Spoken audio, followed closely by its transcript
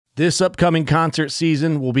This upcoming concert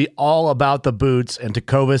season will be all about the boots, and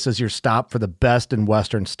Tecovas is your stop for the best in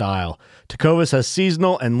Western style. Tecovas has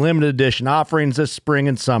seasonal and limited edition offerings this spring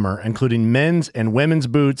and summer, including men's and women's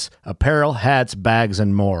boots, apparel, hats, bags,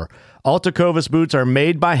 and more. All Tecovas boots are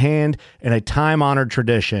made by hand in a time-honored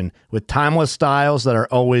tradition with timeless styles that are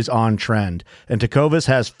always on trend. And Tecovas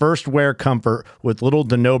has first wear comfort with little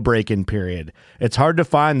to no break-in period. It's hard to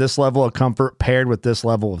find this level of comfort paired with this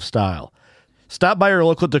level of style. Stop by your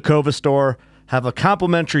local Tecovas store, have a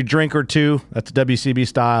complimentary drink or two, that's WCB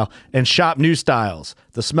style, and shop new styles.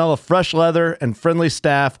 The smell of fresh leather and friendly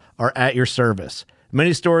staff are at your service.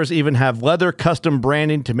 Many stores even have leather custom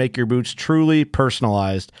branding to make your boots truly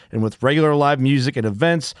personalized. And with regular live music and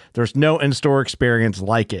events, there's no in-store experience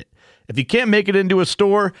like it. If you can't make it into a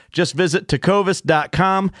store, just visit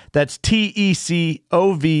tecovas.com. That's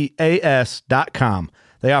TECOVAS.com.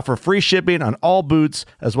 They offer free shipping on all boots,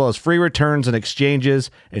 as well as free returns and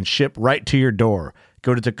exchanges, and ship right to your door.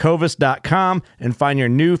 Go to tecovas.com and find your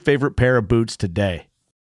new favorite pair of boots today.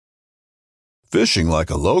 Fishing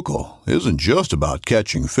like a local isn't just about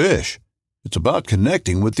catching fish. It's about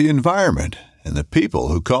connecting with the environment and the people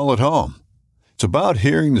who call it home. It's about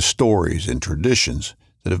hearing the stories and traditions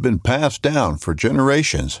that have been passed down for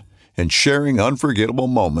generations and sharing unforgettable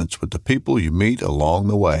moments with the people you meet along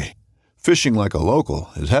the way. Fishing like a local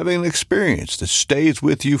is having an experience that stays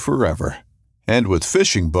with you forever. And with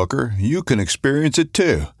Fishing Booker, you can experience it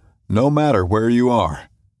too, no matter where you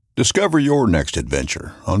are. Discover your next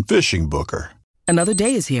adventure on Fishing Booker. Another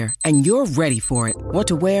day is here, and you're ready for it. What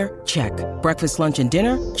to wear? Check. Breakfast, lunch, and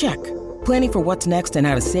dinner? Check. Planning for what's next and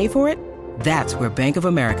how to save for it? That's where Bank of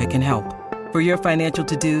America can help. For your financial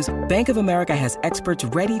to-dos, Bank of America has experts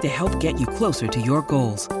ready to help get you closer to your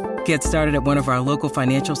goals. Get started at one of our local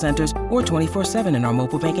financial centers or 24/7 in our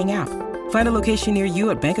mobile banking app. Find a location near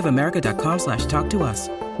you at bankofamerica.com/talktous.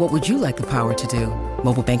 What would you like the power to do?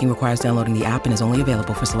 Mobile banking requires downloading the app and is only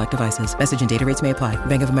available for select devices. Message and data rates may apply.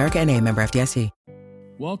 Bank of America N.A., member FDIC.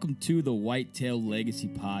 Welcome to the Whitetail Legacy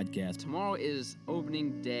Podcast. Tomorrow is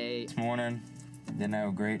opening day. This morning, didn't have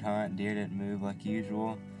a great hunt. Deer didn't move like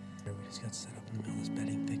usual. We just got set up in the middle of this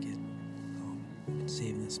bedding thicket. Been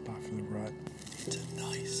saving this spot from the rut. It's a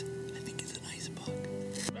nice, I think it's a nice buck.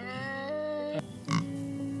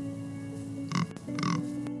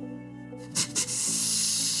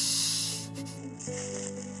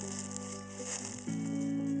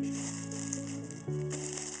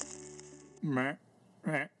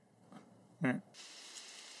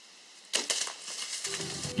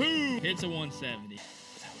 Boom! Hits a 170.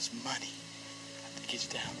 That was money. I think he's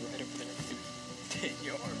down right over there. 10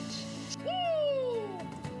 yards. Woo!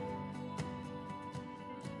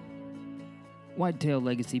 Whitetail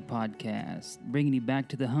Legacy Podcast, bringing you back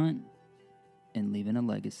to the hunt and leaving a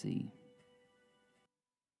legacy.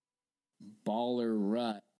 Baller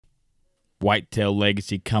rut. Whitetail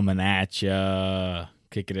Legacy coming at ya.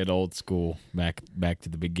 Kicking it old school, back to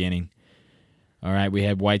the beginning. All right, we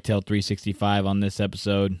had Whitetail 365 on this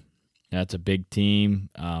episode. That's a big team.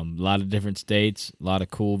 A lot of different states, a lot of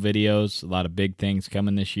cool videos, a lot of big things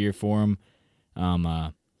coming this year for him.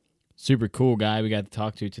 Super cool guy we got to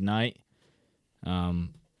talk to tonight.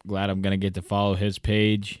 Glad I'm going to get to follow his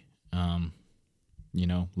page,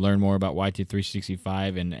 learn more about Whitetail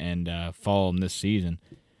 365 and follow him this season.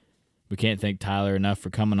 We can't thank Tyler enough for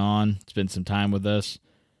coming on, spend some time with us,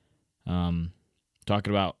 talking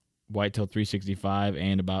about Whitetail 365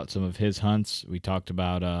 and about some of his hunts. We talked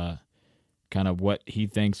about kind of what he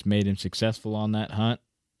thinks made him successful on that hunt,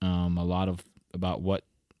 a lot of about what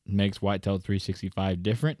makes Whitetail 365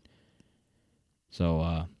 different. So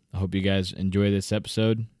I hope you guys enjoy this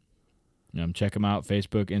episode. Check them out,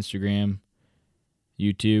 Facebook, Instagram,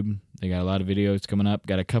 YouTube. They got a lot of videos coming up.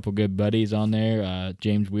 Got a couple good buddies on there.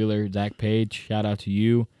 James Wheeler, Zach Page, shout out to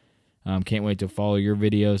you. Can't wait to follow your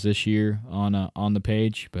videos this year on the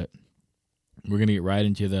page. But we're going to get right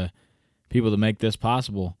into the people that make this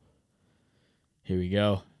possible. Here we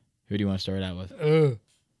go. Who do you want to start out with?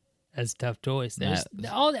 That's a tough choice.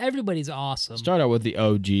 Everybody's awesome. Start out with the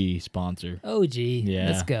OG sponsor. OG. Yeah.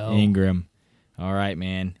 Let's go. Ingram. All right,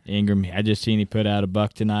 man. Ingram, I just seen he put out a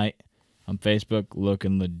buck tonight on Facebook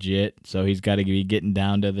looking legit. So he's got to be getting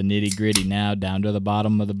down to the nitty-gritty now, down to the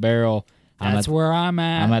bottom of the barrel. That's where I'm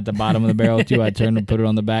at. I'm at the bottom of the barrel, too. I turned and put it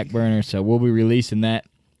on the back burner. So we'll be releasing that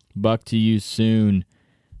buck to you soon.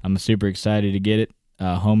 I'm super excited to get it.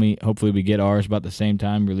 Hopefully we get ours about the same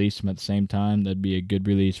time, release them at the same time. That'd be a good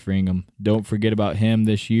release for Ingham. Don't forget about him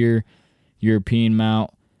this year. European mount,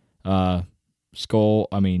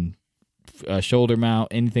 shoulder mount,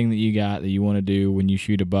 anything that you got that you want to do when you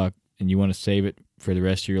shoot a buck and you want to save it for the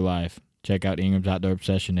rest of your life. check out Ingram's Outdoor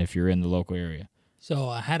Obsession if you're in the local area. So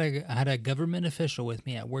I had a government official with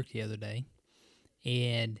me at work the other day,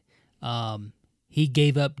 and he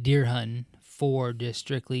gave up deer hunting for just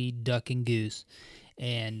strictly duck and goose.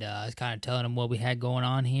 And I was kind of telling him what we had going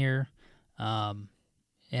on here, and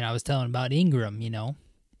I was telling him about Ingram,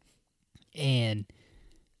 and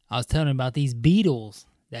I was telling him about these beetles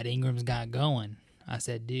that Ingram's got going. I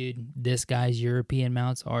said, dude, this guy's European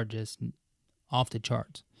mounts are just off the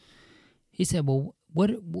charts. He said, well,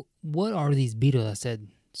 what are these beetles? I said,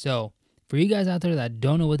 so for you guys out there that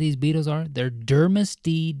don't know what these beetles are, they're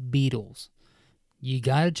dermastid beetles. You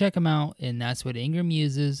got to check them out, and that's what Ingram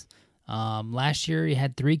uses. Last year he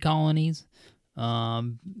had 3 colonies.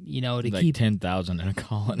 To like keep 10,000 in a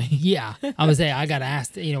colony. Yeah, I would say I got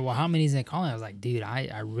asked, how many is in a colony? I was like, dude,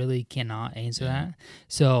 I really cannot answer that.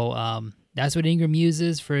 So that's what Ingram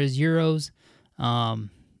uses for his Euros.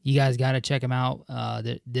 You guys got to check him out.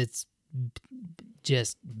 That's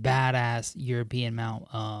just badass European mount.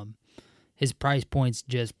 His price point's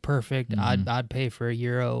just perfect. Mm-hmm. I'd pay for a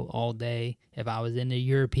Euro all day if I was into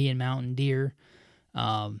European mountain deer.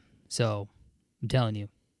 So I'm telling you,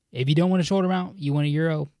 if you don't want a shoulder mount, you want a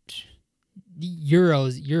Euro.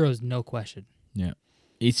 Euros, no question. Yeah.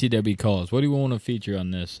 ECW calls. What do you want to feature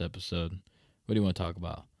on this episode? What do you want to talk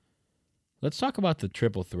about? Let's talk about the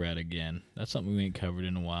triple threat again. That's something we ain't covered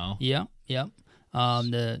in a while. Yep.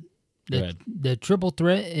 The triple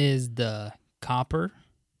threat is the copper,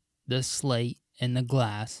 the slate, and the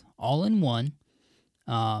glass all in one.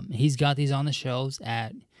 He's got these on the shelves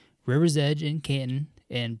at River's Edge in Canton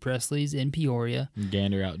and Presley's in Peoria.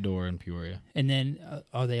 Gander Outdoor in Peoria. And then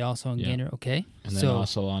are they also in Gander? Okay. And then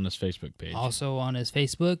also on his Facebook page. Also on his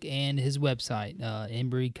Facebook and his website,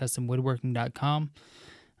 embrycustomwoodworking.com.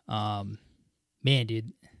 Man,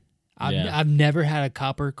 dude, I've never had a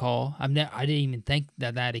copper call. I didn't even think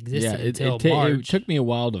that existed until March. It took me a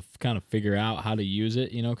while to kind of figure out how to use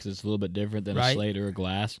it, because it's a little bit different than a slate or a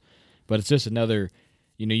glass. But it's just another,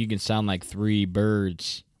 you can sound like 3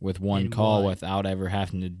 birds with one call without ever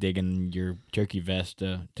having to dig in your turkey vest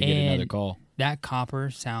to get another call. That copper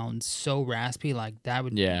sounds so raspy, like that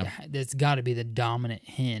would. Yeah, that's got to be the dominant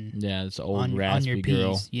hen. Yeah, it's old raspy on your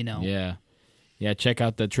girl. piece, Yeah. Check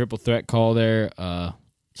out the triple threat call there.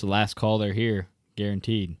 It's the last call they're here,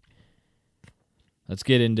 guaranteed. Let's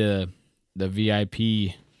get into the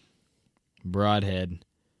VIP broadhead.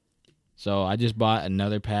 So I just bought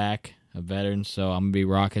another pack of veterans, so I'm gonna be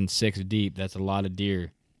rocking 6 deep. That's a lot of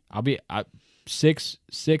deer. I'll be six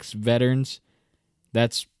veterans.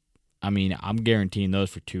 I'm guaranteeing those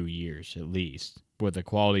for 2 years at least with the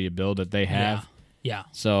quality of build that they have. Yeah.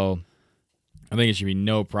 So I think it should be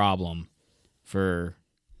no problem for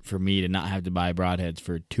me to not have to buy broadheads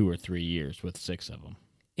for 2 or 3 years with 6 of them.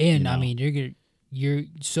 And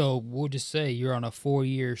so we'll just say you're on a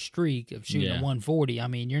 4-year streak of shooting a 140.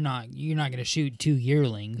 You're not going to shoot 2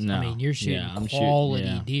 yearlings. No. You're shooting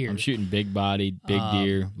quality deer. I'm shooting big bodied, big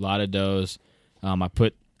deer, a lot of does. I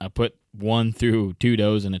put 1 through 2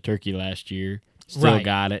 does in a turkey last year. Still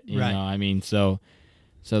got it. You know.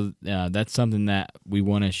 So that's something that we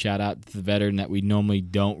want to shout out to the veteran that we normally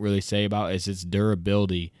don't really say about is its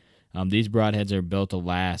durability. These broadheads are built to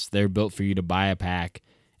last. They're built for you to buy a pack.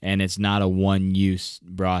 And it's not a one-use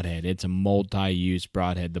broadhead. It's a multi-use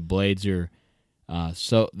broadhead. The blades are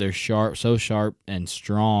they're sharp, so sharp and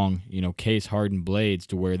strong, case-hardened blades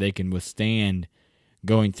to where they can withstand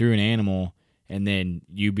going through an animal and then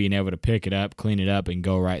you being able to pick it up, clean it up, and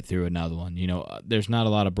go right through another one. There's not a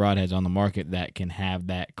lot of broadheads on the market that can have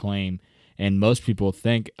that claim. And most people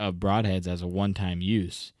think of broadheads as a one-time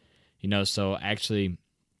use. So actually,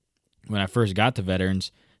 when I first got to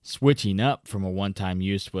veterans, switching up from a one-time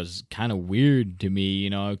use was kind of weird to me,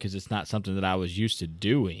 because it's not something that I was used to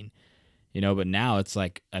doing, but now it's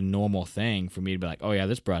like a normal thing for me to be like, oh yeah,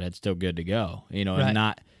 this broadhead's still good to go,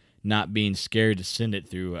 and not being scared to send it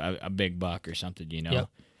through a big buck or something, Yep.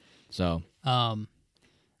 So, I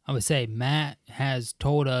would say Matt has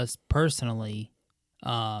told us personally,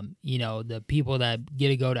 the people that get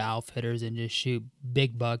to go to outfitters and just shoot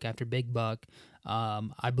big buck after big buck,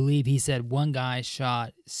 I believe he said one guy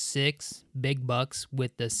shot 6 big bucks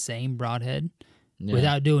with the same broadhead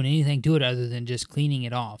without doing anything to it other than just cleaning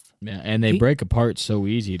it off. Yeah, and they break apart so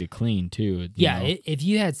easy to clean too. If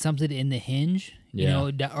you had something in the hinge,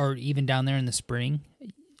 or even down there in the spring,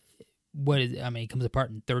 it comes apart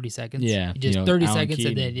in 30 seconds. Yeah, just 30 seconds,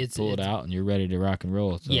 and then it's pull it out, and you're ready to rock and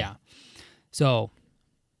roll. So. Yeah, so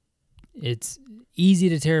it's easy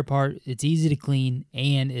to tear apart, it's easy to clean,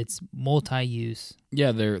 and it's multi-use.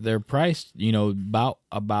 Yeah, they're priced,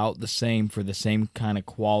 about the same for the same kind of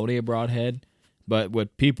quality of broadhead. But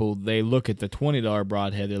what people, they look at the $20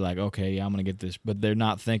 broadhead, they're like, okay, yeah, I'm going to get this. But they're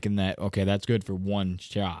not thinking that, okay, that's good for one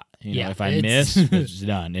shot. You know, if I miss, it's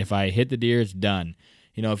done. If I hit the deer, it's done.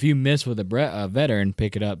 You know, if you miss with a veteran,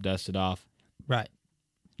 pick it up, dust it off. Right.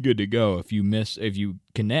 Good to go. If you miss, if you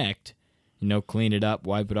connect, you know, clean it up,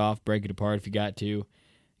 wipe it off, break it apart if you got to.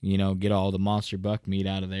 You know, get all the monster buck meat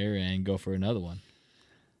out of there and go for another one.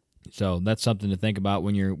 So that's something to think about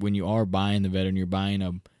when you are buying the veteran. You're buying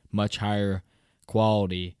a much higher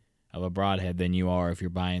quality of a broadhead than you are if you're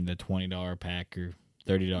buying the $20 pack or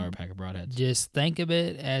 $30 pack of broadheads. Just think of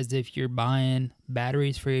it as if you're buying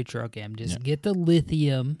batteries for your truck, Just get the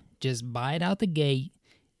lithium, just buy it out the gate,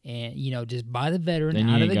 and just buy the veteran then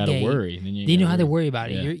out of the gate. Then you ain't got to worry. Then you don't have to worry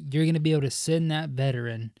about it. Yeah. You're going to be able to send that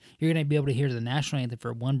veteran. You're going to be able to hear the national anthem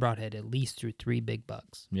for one broadhead at least through 3 big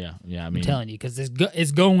bucks. Yeah. I mean, I'm telling you, because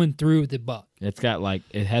it's going through the buck.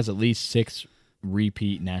 It has at least 6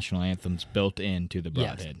 repeat national anthems built into the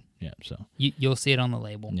broadhead. Yes. Yeah, so you'll see it on the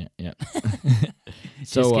label. Yeah.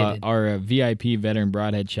 So our VIP veteran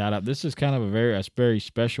broadhead shout out. This is kind of a very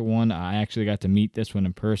special one. I actually got to meet this one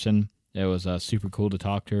in person. It was super cool to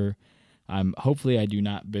talk to her. Hopefully I do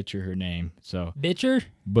not butcher her name. So Butcher.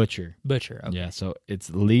 Okay. Okay. Yeah. So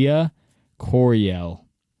it's Leah Coriel,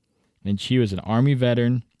 and she was an Army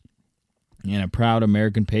veteran and a proud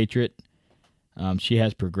American patriot. She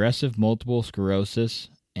has progressive multiple sclerosis,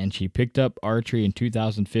 and she picked up archery in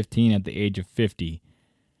 2015 at the age of 50.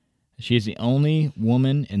 She is the only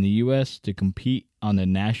woman in the U.S. to compete on the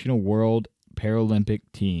National World Paralympic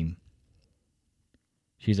team.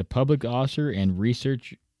 She's a public author and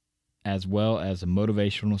research as well as a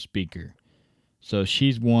motivational speaker. So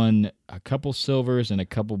she's won a couple silvers and a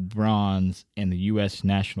couple bronze in the U.S.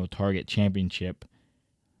 National Target Championship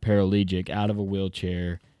Paralympic out of a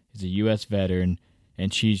wheelchair. Is a U.S. veteran,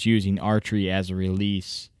 and she's using archery as a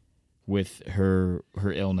release with her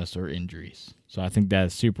illness or injuries. So I think that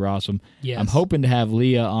is super awesome. Yes. I'm hoping to have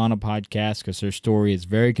Leah on a podcast because her story is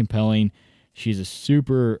very compelling. She's a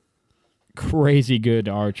super crazy good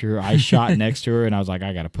archer. I shot next to her, and I was like,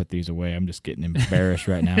 I got to put these away. I'm just getting embarrassed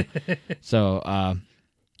right now. So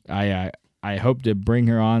I hope to bring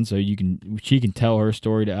her on so she can tell her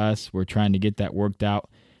story to us. We're trying to get that worked out.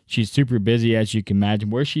 She's super busy, as you can imagine.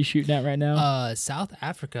 Where's she shooting at right now? South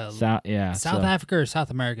Africa. South Africa or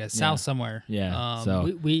South America. South somewhere. Yeah.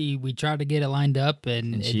 So we tried to get it lined up,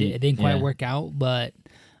 and it didn't quite work out. But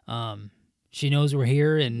she knows we're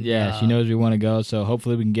here, and she knows we want to go. So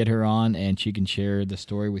hopefully we can get her on, and she can share the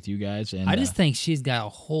story with you guys. And I just think she's got a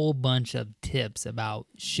whole bunch of tips about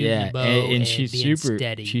shooting a bow and she's being super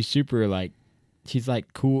steady. She's super she's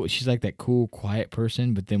like cool. She's like that cool, quiet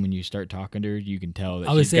person. But then when you start talking to her, you can tell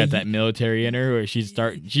that she's got that military in her. Where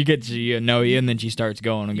she gets to know you, and then she starts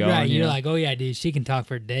going and going. Right, you're like, oh yeah, dude, she can talk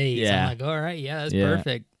for days. Yeah. I'm like, all right, yeah, that's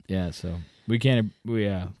perfect. Yeah, so we can't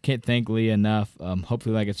thank Leah enough.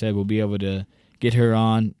 Hopefully, like I said, we'll be able to get her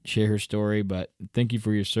on, share her story. But thank you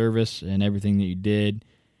for your service and everything that you did,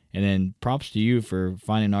 and then props to you for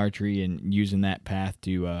finding archery and using that path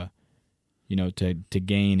to, to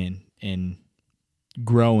gain and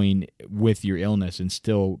growing with your illness and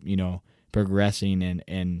still, progressing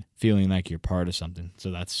and feeling like you're part of something.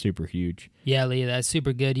 So that's super huge. Yeah, Leah, that's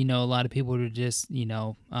super good. A lot of people would just,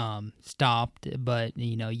 stopped, but,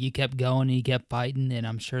 you kept going and you kept fighting, and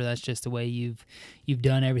I'm sure that's just the way you've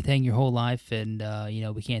done everything your whole life, and,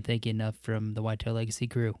 we can't thank you enough from the Whitetail Legacy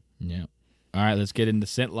crew. Yeah. All right, let's get into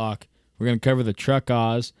ScentLok. We're going to cover the Truck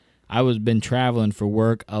Oz. I've been traveling for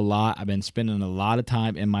work a lot. I've been spending a lot of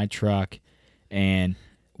time in my truck. And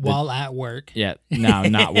while at work. Yeah, no,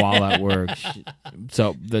 not while at work.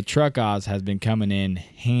 So the Truck Oz has been coming in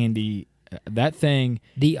handy. That thing,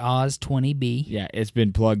 the Oz 20B. Yeah, it's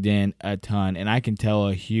been plugged in a ton, and I can tell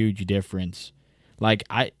a huge difference. You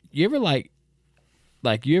ever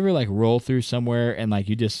roll through somewhere and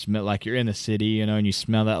you just smell like you're in the city, and you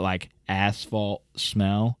smell that asphalt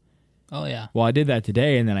smell. Oh yeah. Well, I did that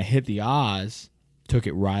today, and then I hit the Oz, took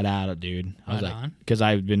it right out of, dude. I was because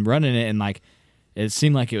I've been running it and it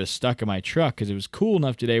seemed like it was stuck in my truck because it was cool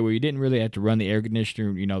enough today where you didn't really have to run the air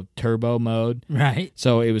conditioner, turbo mode. Right.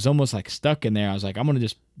 So it was almost stuck in there. I was like, I'm going to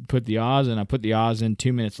just put the Oz in. I put the Oz in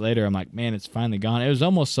 2 minutes later. I'm like, man, it's finally gone. It was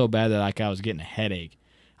almost so bad that I was getting a headache.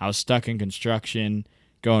 I was stuck in construction,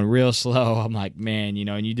 going real slow. I'm like, man,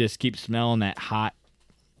 and you just keep smelling that hot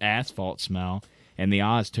asphalt smell. And the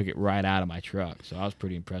Oz took it right out of my truck. So I was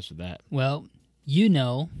pretty impressed with that. Well,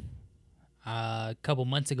 a couple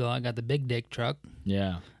months ago, I got the Big Dick truck.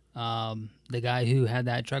 Yeah. The guy who had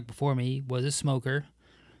that truck before me was a smoker,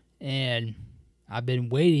 and I've been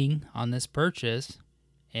waiting on this purchase,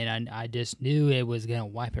 and I just knew it was going to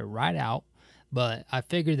wipe it right out. But I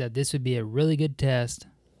figured that this would be a really good test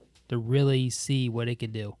to really see what it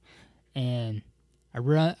could do. And I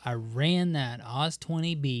ran that Oz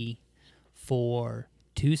 20B for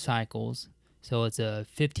 2 cycles. So it's a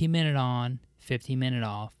 15-minute on, 15-minute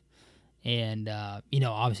off. And,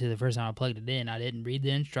 obviously the first time I plugged it in, I didn't read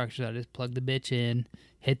the instructions. I just plugged the bitch in,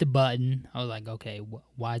 hit the button. I was like, okay,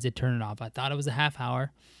 why is it turning off? I thought it was a half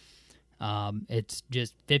hour. It's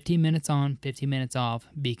just 15 minutes on, 15 minutes off,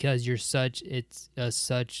 because it's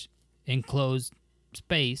such enclosed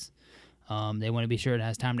space. They want to be sure it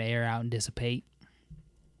has time to air out and dissipate.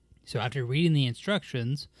 So after reading the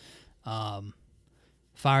instructions,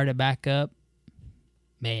 fired it back up.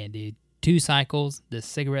 Man, dude, 2 cycles, the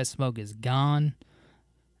cigarette smoke is gone.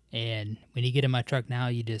 And when you get in my truck now,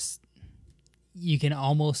 you can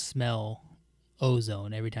almost smell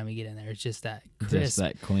ozone every time you get in there. It's just that crisp. Just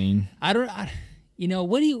that clean.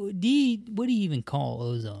 What do you even call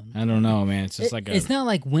ozone? I don't know, man. It's just it's not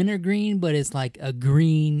like wintergreen, but it's like a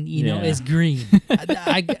green. It's green.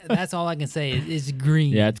 That's all I can say. It's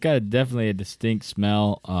green. Yeah, it's got definitely a distinct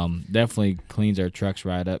smell. Definitely cleans our trucks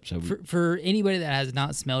right up. So for anybody that has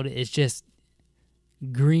not smelled it, it's just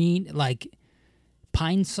green, like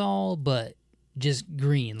pine sol, but just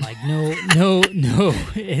green. Like no.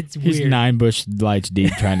 It's weird. He's 9 bush lights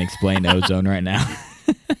deep trying to explain ozone right now.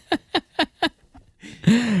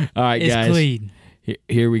 All right, it's guys. Clean.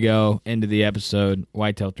 Here we go into the episode.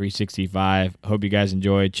 Whitetail 365. Hope you guys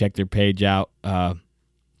enjoyed. Check their page out.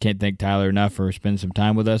 Can't thank Tyler enough for spending some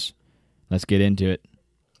time with us. Let's get into it.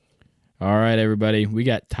 All right, everybody. We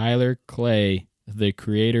got Tyler Clay, the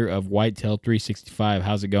creator of Whitetail 365.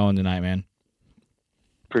 How's it going tonight, man?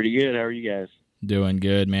 Pretty good. How are you guys? Doing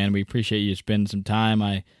good, man. We appreciate you spending some time.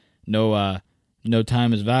 I know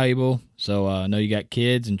time is valuable, so I know you got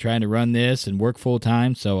kids and trying to run this and work full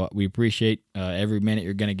time, so we appreciate every minute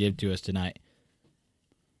you're going to give to us tonight.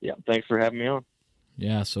 Yeah, thanks for having me on.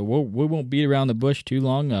 Yeah, so we won't beat around the bush too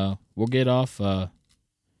long. We'll get off,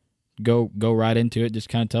 go right into it. Just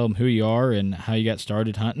kind of tell them who you are and how you got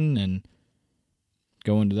started hunting, and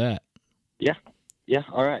go into that. Yeah.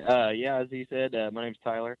 All right. As he said, my name's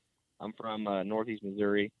Tyler. I'm from Northeast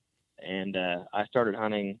Missouri, and I started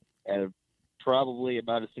hunting at probably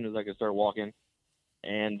about as soon as I could start walking,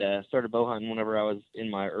 and started bow hunting whenever I was in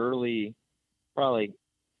my early, probably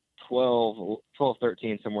 12,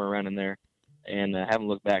 13, somewhere around in there, and haven't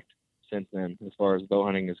looked back since then as far as bow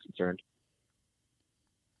hunting is concerned.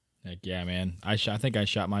 Heck yeah, man. I think I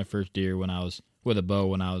shot my first deer when I was with a bow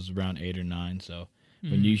when I was around 8 or 9, so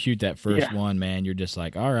when you shoot that first one, man, you're just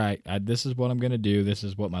like, all right, this is what I'm going to do. This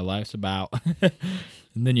is what my life's about. And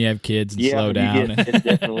then you have kids and slow down. It's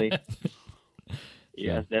definitely...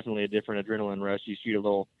 Yeah, it's definitely a different adrenaline rush. You shoot a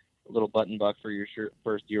little button buck for your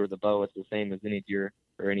first deer with a bow. It's the same as any deer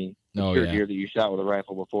or any deer that you shot with a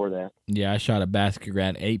rifle before that. Yeah, I shot a basket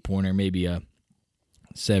rat 8-pointer, maybe a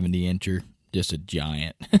 70-incher, just a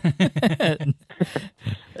giant. Yeah,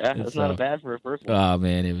 that's not bad for a first one. Oh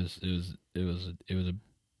man, it was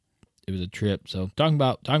a trip. So talking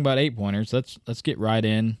about 8-pointers, let's get right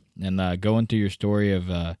in and go into your story of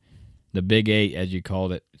the Big 8, as you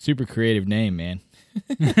called it. Super creative name, man.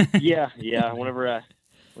 Yeah. Whenever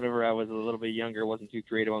I was a little bit younger, wasn't too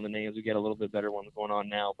creative on the names. We got a little bit better ones going on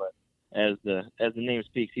now, but as the name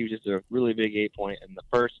speaks, he was just a really big 8-point. And the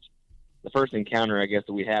first encounter, I guess,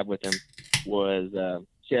 that we had with him was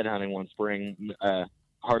shed hunting one spring.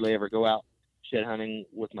 Hardly ever go out shed hunting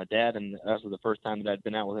with my dad, and that was the first time that I'd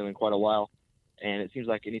been out with him in quite a while. And it seems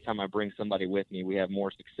like anytime I bring somebody with me, we have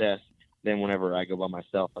more success than whenever I go by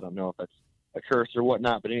myself. I don't know if that's a curse or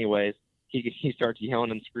whatnot, but anyways, he starts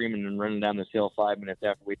yelling and screaming and running down this hill 5 minutes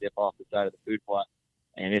after we dip off the side of the food plot,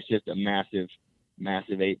 and it's just a massive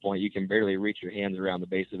 8-point. You can barely reach your hands around the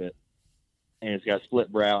base of it, and it's got a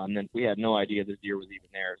split brow. And then we had no idea this deer was even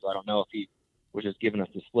there, so I don't know if he was just giving us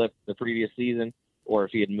the slip the previous season or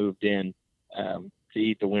if he had moved in to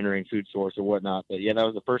eat the wintering food source or whatnot. But yeah, that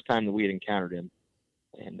was the first time that we had encountered him,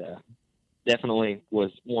 and definitely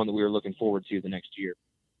was one that we were looking forward to the next year.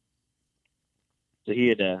 So he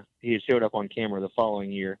had showed up on camera the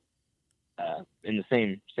following year in the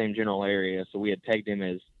same general area. So we had pegged him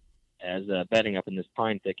as bedding up in this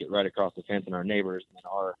pine thicket right across the fence in our neighbors, and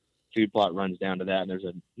our food plot runs down to that, and there's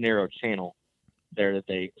a narrow channel there that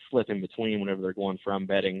they slip in between whenever they're going from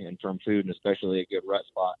bedding and from food, and especially a good rut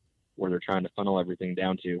spot where they're trying to funnel everything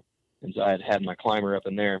down to. And so I had my climber up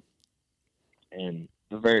in there, and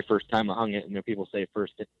the very first time I hung it, and people say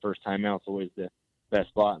first time out's always the best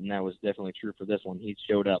spot, and that was definitely true for this one. He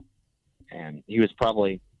showed up, and he was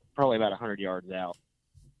probably about 100 yards out.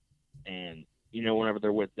 And whenever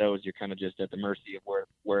they're with those, you're kind of just at the mercy of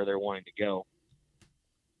where they're wanting to go.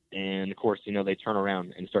 And of course, they turn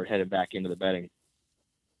around and start heading back into the bedding.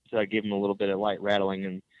 So I give them a little bit of light rattling,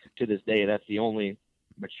 and to this day, that's the only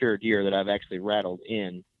mature deer that I've actually rattled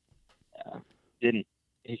in.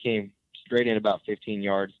 He came straight in about 15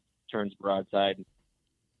 yards, turns broadside.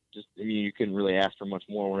 You couldn't really ask for much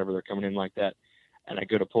more whenever they're coming in like that. And I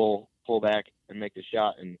go to pull back and make the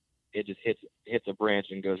shot, and it just hits a branch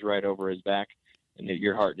and goes right over his back, and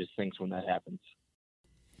your heart just sinks when that happens.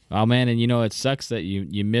 Oh man, and it sucks that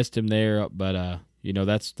you missed him there, but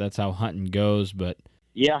that's how hunting goes. But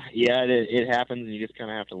yeah, it happens, and you just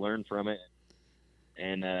kind of have to learn from it.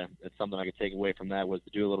 And that's something I could take away from that, was to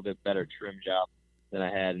do a little bit better trim job than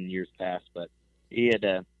I had in years past. But he had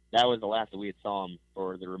that was the last that we had saw him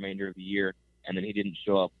for the remainder of the year, and then he didn't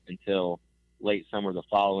show up until late summer the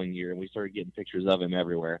following year, and we started getting pictures of him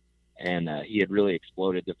everywhere. And he had really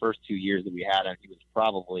exploded. The first 2 years that we had him, he was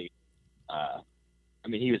probably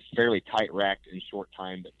he was fairly tight racked in short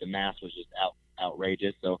time, but the mass was just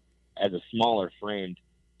outrageous. So as a smaller framed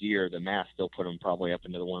deer, the mass still put him probably up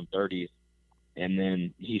into the 130s. And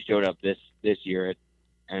then he showed up this year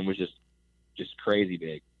and was just crazy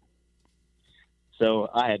big. So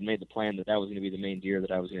I had made the plan that was going to be the main deer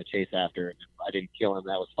that I was going to chase after. And if I didn't kill him,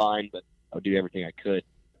 that was fine, but I would do everything I could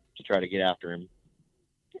to try to get after him.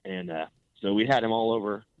 And so we had him all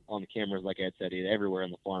over on the cameras, like I had said, everywhere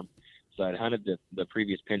on the farm. So I'd hunted the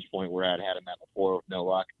previous pinch point where I'd had him at before with no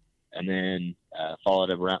luck, and then followed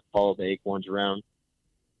the acorns around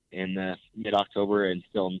in mid-October, and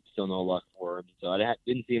still no luck for him. So I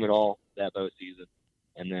didn't see him at all that bow season.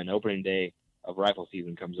 And then opening day of rifle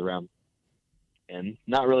season comes around, and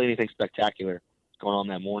not really anything spectacular going on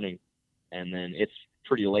that morning. And then it's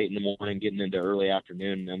pretty late in the morning, getting into early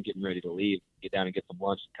afternoon, and I'm getting ready to leave, get down and get some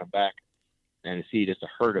lunch and come back, and I see just a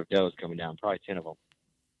herd of does coming down, probably 10 of them.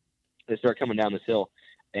 They start coming down this hill,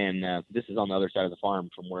 and this is on the other side of the farm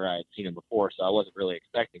from where I had seen him before, so I wasn't really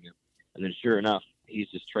expecting him. And then sure enough, he's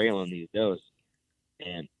just trailing these does.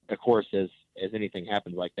 And of course, as anything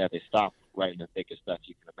happens like that, they stop right in the thickest stuff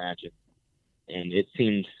you can imagine. And it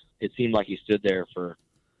seemed like he stood there for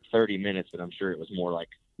 30 minutes, but I'm sure it was more like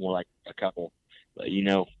a couple. But you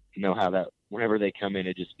know how that whenever they come in,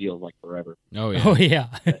 it just feels like forever. Oh yeah. Oh yeah.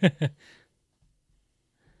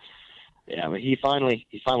 Yeah, but he finally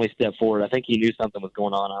stepped forward. I think he knew something was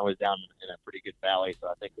going on. I was down in a pretty good valley, so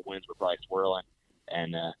I think the winds were probably swirling,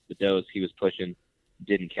 and the does he was pushing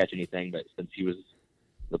didn't catch anything. But since he was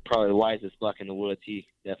probably the wisest buck in the woods, he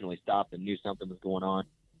definitely stopped and knew something was going on.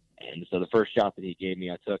 And so the first shot that he gave me,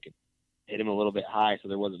 I took and hit him a little bit high, so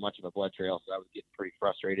there wasn't much of a blood trail. So I was getting pretty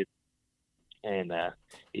frustrated, and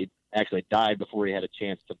he actually died before he had a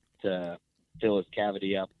chance to fill his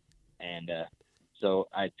cavity up, and so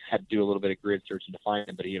I had to do a little bit of grid searching to find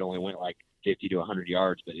him, but he had only went like 50 to 100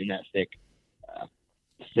 yards. But in that thick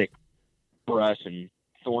brush and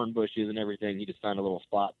thorn bushes and everything, he just found a little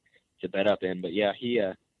spot to bed up in. But yeah, he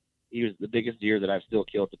was the biggest deer that I've still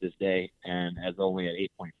killed to this day, and has only an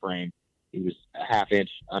 8-point frame. He was a half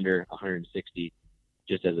inch under 160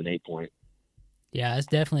 just as an 8-point. Yeah, that's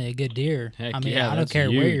definitely a good deer. Heck I mean, yeah, I don't that's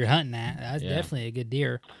care where huge. you're hunting at. That's definitely a good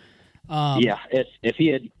deer. Yeah, if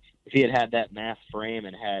he had that mass frame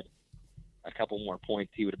and had a couple more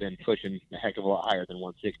points, he would have been pushing a heck of a lot higher than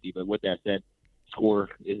 160. But with that said, score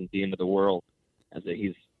isn't the end of the world. As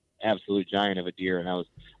he's absolute giant of a deer, and I was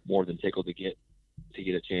more than tickled to get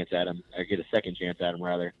a chance at him, or get a second chance at him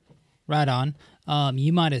rather. Right on.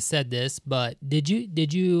 You might have said this, but did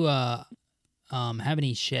you have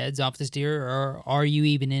any sheds off this deer, or are you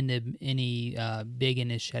even into any big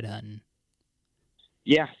into shed hunting?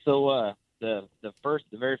 Yeah. So the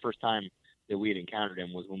very first time that we had encountered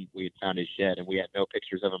him was when we had found his shed, and we had no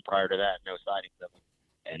pictures of him prior to that, no sightings of him,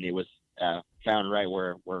 and it was found right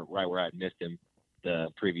where I had missed him the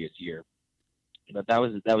previous year. But that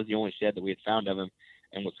was the only shed that we had found of him.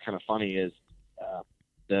 And what's kind of funny is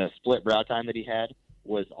the split brow tine that he had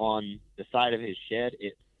was on the side of his shed.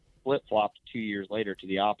 It flip-flopped 2 years later to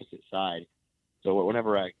the opposite side. So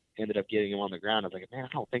whenever I ended up getting him on the ground, I was like, man,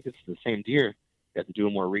 I don't think this is the same deer. You have to do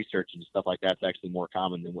more research and stuff like that. It's actually more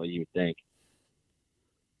common than what you would think.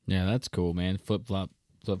 Yeah, that's cool, man. Flip-flop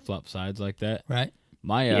sides like that. Right.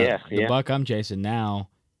 The buck I'm chasing now,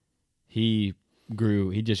 he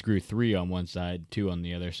just grew 3 on one side, 2 on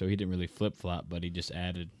the other, so he didn't really flip-flop, but he just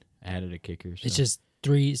added a kicker. So. It's just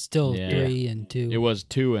 3, still 3 and 2. It was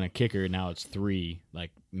 2 and a kicker, now it's 3,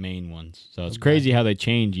 like, main ones. So it's crazy how they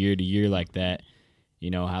change year to year like that,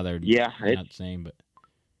 how they're not the same, but...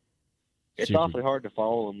 It's awfully hard to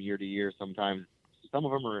follow them year to year sometimes. Some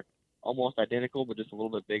of them are almost identical, but just a little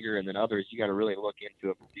bit bigger, and then others, you got to really look into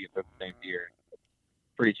it to see if they're the same deer.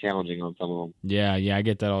 pretty challenging on some of them. Yeah, I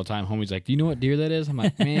get that all the time. Homie's like, "Do you know what deer that is?" I'm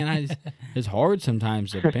like, "Man, it's hard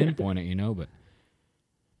sometimes to pinpoint it, but."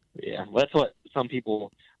 Yeah, well, that's what some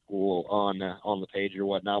people will on the page or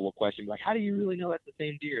whatnot will question, like, "How do you really know that's the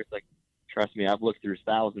same deer?" It's like, trust me, I've looked through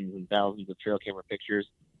thousands and thousands of trail camera pictures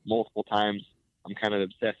multiple times. I'm kind of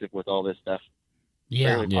obsessive with all this stuff.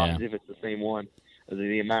 Yeah, Fairly positive it's the same one.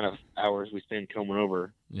 The amount of hours we spend combing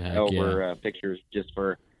over pictures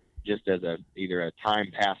just as either a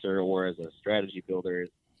time passer or as a strategy builder is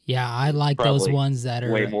yeah. I like those ones that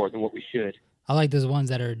are way more than what we should. I like those ones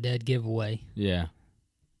that are a dead giveaway. Yeah.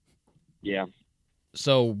 Yeah.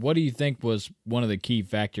 So, what do you think was one of the key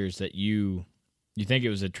factors that you think it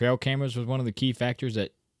was the trail cameras was one of the key factors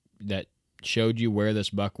that showed you where this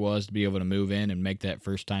buck was to be able to move in and make that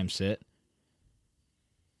first time sit?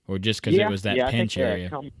 Or just because it was that pinch area?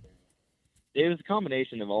 It was a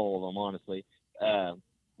combination of all of them, honestly.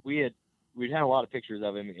 We'd had a lot of pictures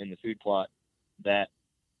of him in the food plot that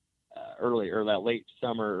that late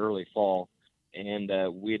summer, early fall, and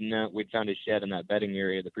we'd found his shed in that bedding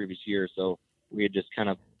area the previous year, so we had just kind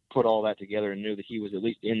of put all that together and knew that he was at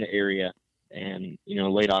least in the area. And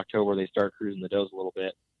late October they start cruising the does a little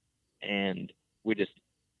bit, and we just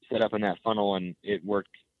set up in that funnel, and it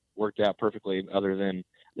worked out perfectly, other than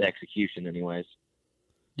the execution, anyways.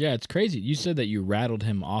 Yeah, it's crazy. You said that you rattled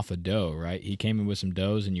him off a doe, right? He came in with some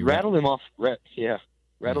does, and you rattled him off.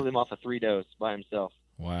 Rattled him off of 3 does by himself.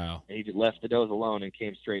 Wow. And he just left the does alone and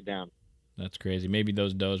came straight down. That's crazy. Maybe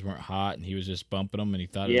those does weren't hot, and he was just bumping them, and he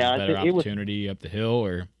thought it was a better opportunity up the hill,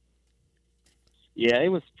 or. Yeah, it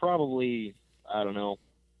was probably, I don't know,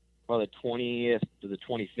 probably the 20th to the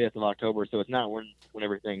 25th of October. So it's not when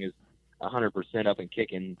everything is 100% up and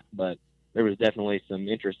kicking, but there was definitely some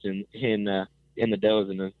interest in the does,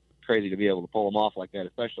 and it's crazy to be able to pull them off like that,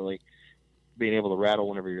 especially being able to rattle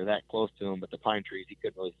whenever you're that close to them. But the pine trees, he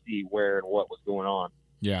couldn't really see where and what was going on.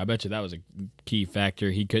 Yeah, I bet you that was a key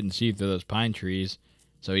factor. He couldn't see through those pine trees,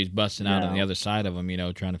 so he's busting out on the other side of them,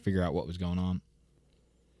 trying to figure out what was going on.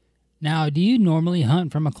 Now, do you normally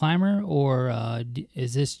hunt from a climber, or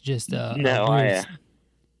is this just a no?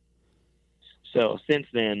 So since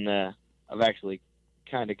then, I've actually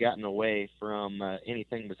kind of gotten away from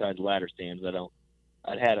anything besides ladder stands.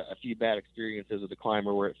 I'd had a few bad experiences with the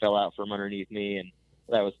climber where it fell out from underneath me, and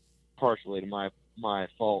that was partially to my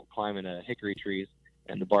fault, climbing hickory trees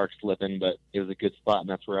and the bark slipping, but it was a good spot, and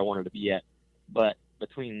that's where I wanted to be at. But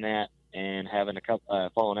between that and having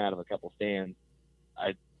fallen out of a couple stands,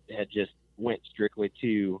 I had just went strictly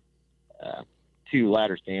to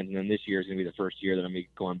ladder stands, and then this year is going to be the first year that I'm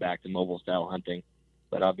going back to mobile style hunting,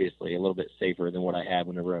 but obviously a little bit safer than what I had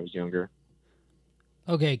whenever I was younger.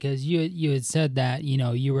 Okay, because you had said that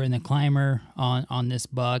you were in the climber on this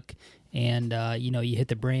buck, and you hit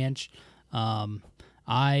the branch.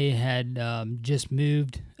 I had just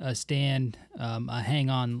moved a stand, a hang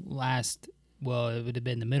on it would have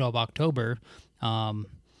been the middle of October.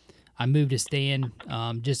 I moved a stand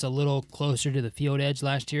just a little closer to the field edge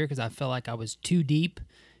last year because I felt like I was too deep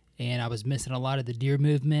and I was missing a lot of the deer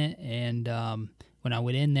movement. And when I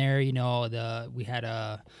went in there, we had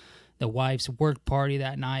the wife's work party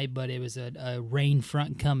that night, but it was a rain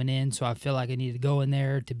front coming in, so I feel like I needed to go in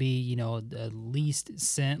there to be, the least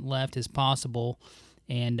scent left as possible.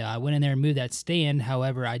 And I went in there and moved that stand.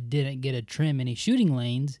 However, I didn't get to trim any shooting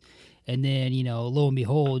lanes. And then, lo and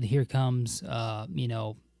behold, here comes,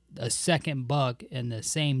 a second buck in the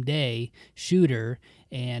same day, shooter,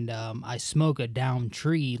 and I smoke a down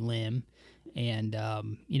tree limb. And, I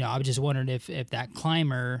was just wondering if that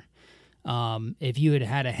climber, if you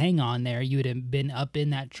had a hang on there, you would have been up in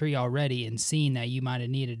that tree already and seen that you might have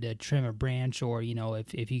needed to trim a branch, or,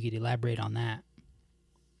 if you could elaborate on that.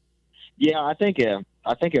 Yeah, I think it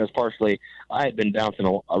was partially, I had been bouncing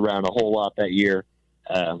around a whole lot that year,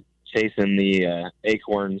 chasing the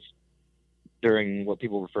acorns during what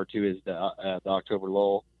people refer to as the October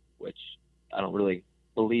lull, which I don't really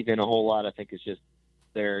believe in a whole lot. I think it's just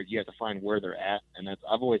you have to find where they're at, and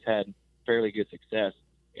I've always had fairly good success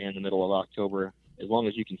in the middle of October, as long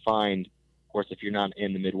as you can find. Of course, if you're not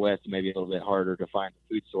in the Midwest, it may be a little bit harder to find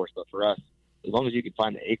the food source, but for us, as long as you can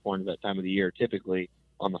find the acorns that time of the year, typically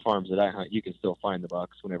on the farms that I hunt, you can still find the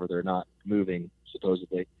bucks whenever they're not moving,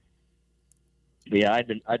 supposedly. But yeah, I'd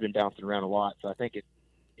been bouncing around a lot, so I think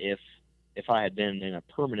if I had been in a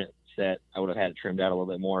permanent set, I would have had it trimmed out a little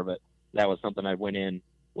bit more, but that was something I went in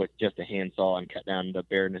with just a handsaw and cut down the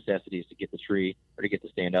bare necessities to get the tree, or to get the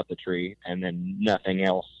stand up the tree, and then nothing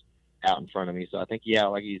else out in front of me. So I think, yeah,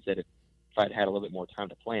 like you said, if I'd had a little bit more time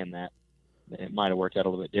to plan that, then it might have worked out a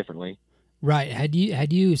little bit differently. Right. Had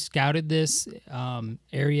you scouted this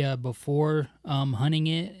area before hunting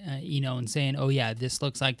it, and saying, oh, yeah, this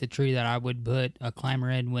looks like the tree that I would put a climber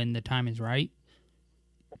in when the time is right?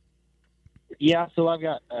 Yeah, so I've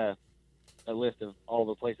got a list of all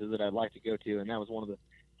the places that I'd like to go to, and that was one of the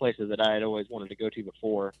places that I had always wanted to go to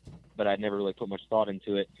before, but I'd never really put much thought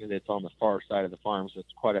into it because it's on the far side of the farm, so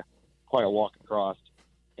it's quite a walk across.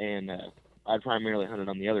 And I'd primarily hunted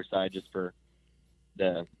on the other side just for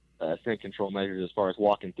the scent control measures as far as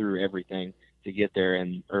walking through everything to get there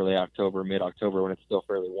in early October, mid-October when it's still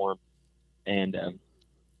fairly warm. And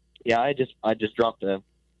I just dropped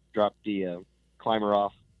the climber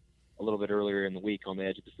off a little bit earlier in the week on the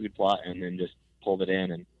edge of the food plot, and then just pulled it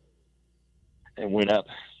in and went up.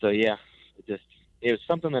 So yeah, it was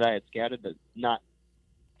something that I had scouted, but not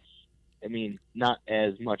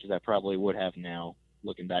as much as I probably would have now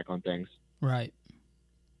looking back on things. Right.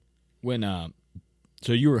 When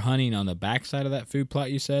so you were hunting on the backside of that food plot,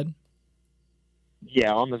 you said?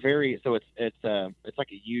 Yeah, on the so it's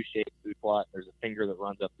like a U-shaped food plot. There's a finger that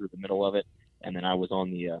runs up through the middle of it, and then I was on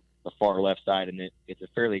the far left side, and it's a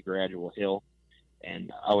fairly gradual hill,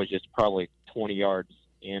 and I was just probably 20 yards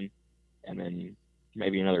in, and then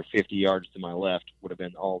maybe another 50 yards to my left would have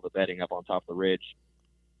been all the bedding up on top of the ridge,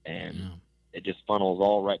 and it just funnels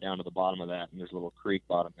all right down to the bottom of that, and there's a little creek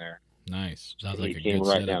bottom there. Nice. Sounds like a came good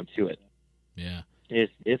right setup. down to it. Yeah.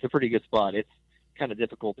 It's a pretty good spot. It's kind of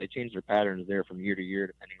difficult. They change their patterns there from year to year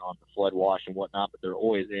depending on the flood wash and whatnot, but they're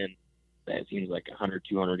always in that seems like 100,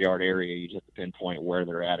 200 yard area. You just have to pinpoint where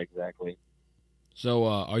they're at exactly.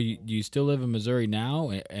 So do you still live in Missouri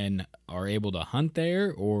now and are able to hunt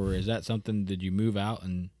there, or is that something, did you move out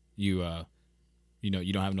and you you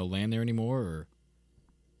don't have no land there anymore,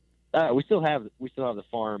 or? We still have the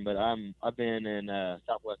farm, but I've been in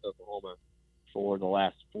Southwest Oklahoma for the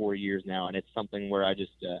last 4 years now, and it's something where I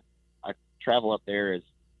just I travel up there as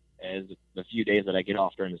the few days that I get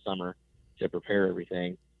off during the summer to prepare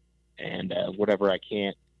everything, and whatever I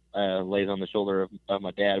can't lays on the shoulder of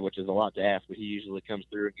my dad, which is a lot to ask, but he usually comes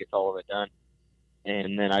through and gets all of it done,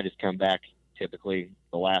 and then I just come back typically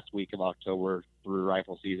the last week of October through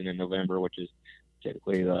rifle season in November, which is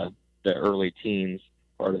typically the early teens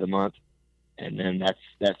part of the month, and then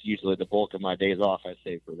that's usually the bulk of my days off I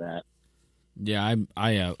save for that. Yeah,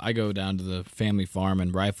 I go down to the family farm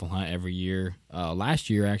and rifle hunt every year. Last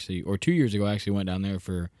year, actually, or 2 years ago, I actually went down there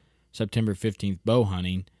for September 15th bow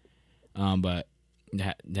hunting, but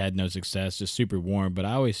had no success, just super warm. But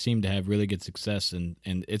I always seem to have really good success, and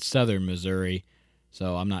it's southern Missouri,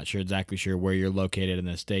 so I'm not exactly sure where you're located in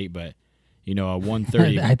the state, but, a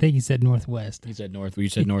 130. I think he said northwest. He said north. You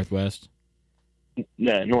said northwest?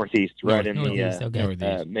 Northeast, right in northeast, the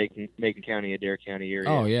okay. Macon County, Adair County area.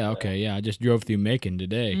 Oh yeah, okay, yeah. I just drove through Macon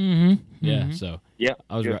today. Mm-hmm. Yeah, mm-hmm. so yeah,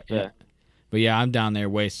 I was right. Yeah. But yeah, I'm down there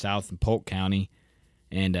way south in Polk County,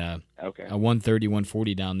 and okay, a 130,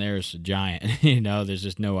 140 down there is a giant. There's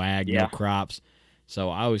just no ag, no crops, so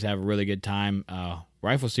I always have a really good time.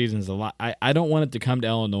 Rifle season is a lot. I don't want it to come to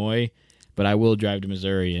Illinois, but I will drive to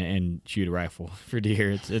Missouri and shoot a rifle for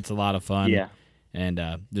deer. It's a lot of fun. Yeah. And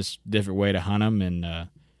just different way to hunt them. And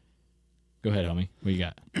go ahead, homie. What you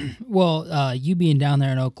got? Well, you being down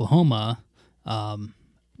there in Oklahoma, do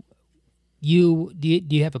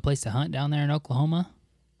you have a place to hunt down there in Oklahoma?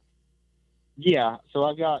 Yeah, so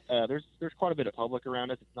I've got there's quite a bit of public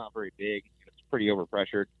around us. It's not very big. It's pretty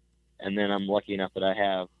overpressured. And then I'm lucky enough that I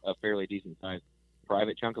have a fairly decent sized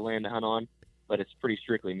private chunk of land to hunt on, but it's pretty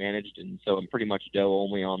strictly managed, and so I'm pretty much doe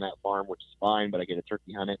only on that farm, which is fine. But I get a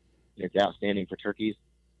turkey hunt it. It's outstanding for turkeys,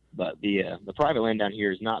 but the private land down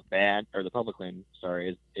here is not bad, or the public land,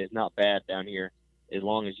 sorry, is not bad down here as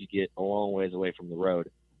long as you get a long ways away from the road.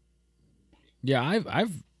 Yeah,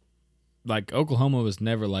 I've like Oklahoma was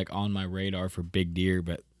never like on my radar for big deer,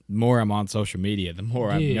 but the more I'm on social media, the more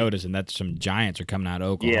I'm noticing that some giants are coming out of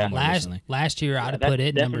Oklahoma. Yeah, last year I'd have put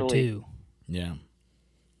it number 2. Yeah,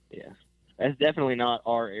 that's definitely not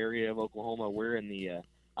our area of Oklahoma. We're in the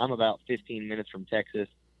I'm about 15 minutes from Texas,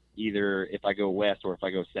 either if I go west or if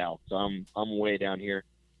I go south. So I'm way down here,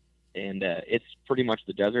 and it's pretty much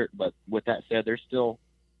the desert. But with that said, there's still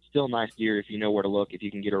nice deer if you know where to look, if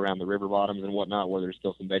you can get around the river bottoms and whatnot where there's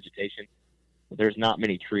still some vegetation. But there's not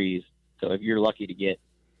many trees. So if you're lucky to get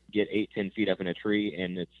 8-10 feet up in a tree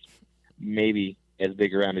and it's maybe as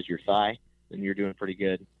big around as your thigh, then you're doing pretty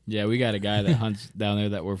good. Yeah, we got a guy that hunts down there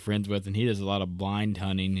that we're friends with, and he does a lot of blind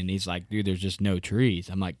hunting, and he's like, dude, there's just no trees.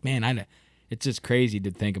 I'm like, man, it's just crazy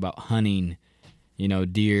to think about hunting,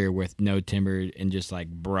 deer with no timber and just like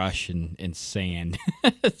brush and sand.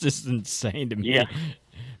 It's just insane to me. Yeah.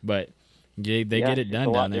 But they get it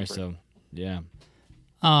done down there, so yeah.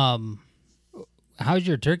 how's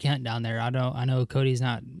your turkey hunt down there? I know Cody's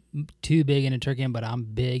not too big into turkey hunting, but I'm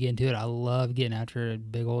big into it. I love getting after a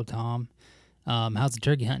big old tom. How's the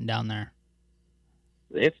turkey hunting down there?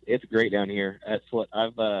 It's great down here. That's what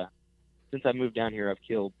I've since I moved down here, I've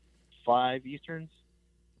killed 5 Easterns,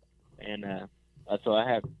 and so I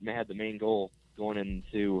had the main goal going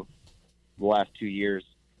into the last 2 years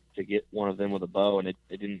to get one of them with a bow, and it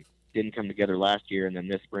didn't come together last year. And then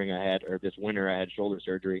this winter I had shoulder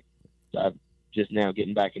surgery, so I'm just now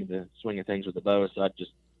getting back into the swing of things with the bow. So I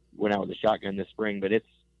just went out with a shotgun this spring. But it's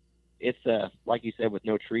like you said, with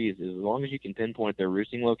no trees, as long as you can pinpoint their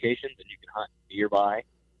roosting locations and you can hunt nearby,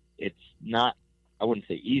 it's not, I wouldn't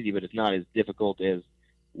say easy, but it's not as difficult as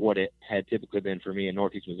what it had typically been for me in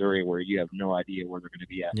Northeast Missouri, where you have no idea where they're going to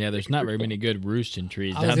be at. Yeah, there's not very many good roosting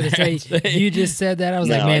trees I was down going there. to say, you just said that. I was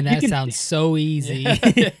like, man, that sounds so easy.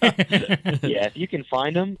 Yeah, if you can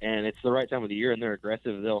find them and it's the right time of the year and they're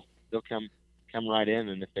aggressive, they'll come right in.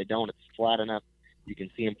 And if they don't, it's flat enough, you can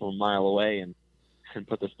see them from a mile away and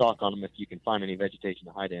put the stalk on them if you can find any vegetation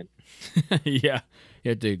to hide in. Yeah,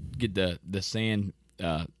 you have to get the sand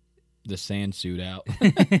suit out,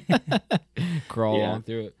 crawl on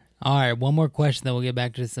through it. All right, one more question, then we'll get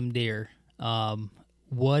back to some deer.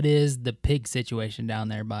 What is the pig situation down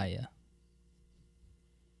there by you?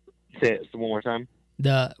 Say it one more time.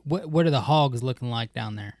 What are the hogs looking like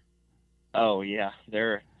down there? Oh yeah,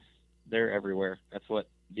 they're everywhere. That's what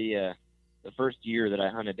the first year that I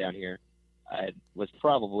hunted down here, I was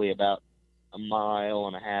probably about a mile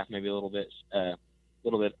and a half, maybe a little bit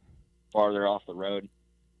farther off the road,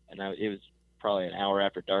 and it was probably an hour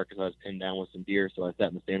after dark because I was pinned down with some deer, so I sat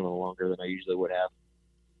in the stand a little longer than I usually would have.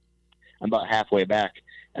 I'm about halfway back,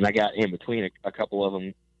 and I got in between a couple of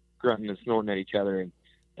them grunting and snorting at each other, and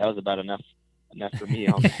that was about enough for me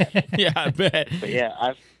on that. Yeah, I bet. But yeah,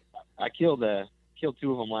 I killed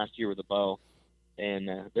 2 of them last year with a bow, and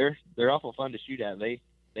they're awful fun to shoot at.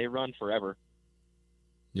 They run forever.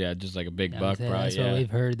 Yeah, just like a big buck, probably. That's what we've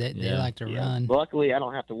heard, that they like to run. Luckily, I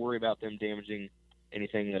don't have to worry about them damaging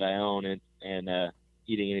anything that I own and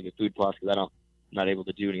eating any of the food plots, because I'm not able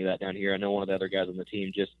to do any of that down here. I know one of the other guys on the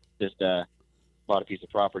team just bought a piece of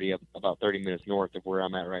property about 30 minutes north of where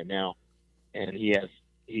I'm at right now, and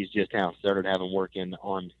he's just now started having work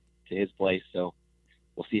on to his place. So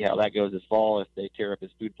we'll see how that goes this fall if they tear up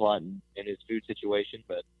his food plot and his food situation.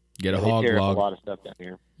 But get a they hog tear log. up a lot of stuff down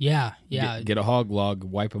here. Yeah. Get a hog log,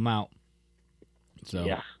 wipe them out. So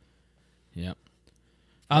yeah. Yep.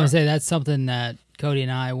 I would say that's something that Cody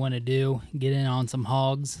and I want to do, get in on some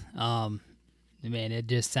hogs. Man, it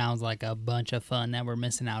just sounds like a bunch of fun that we're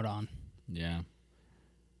missing out on. Yeah.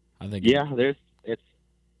 I think. Yeah, it's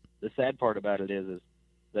the sad part about it is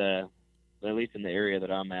at least in the area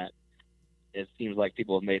that I'm at, it seems like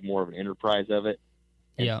people have made more of an enterprise of it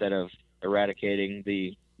instead of eradicating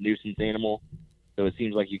the nuisance animal. So it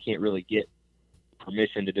seems like you can't really get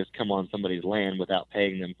permission to just come on somebody's land without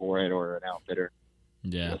paying them for it or an outfitter.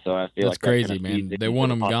 Yeah. So I feel that's like crazy, man. They want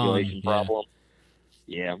them gone. Problem.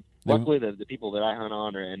 Yeah. Luckily, the people that I hunt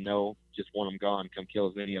on and know just want them gone. Come kill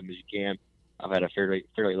as many of them as you can. I've had a fairly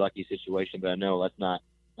lucky situation, but I know that's not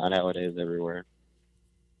how it is everywhere.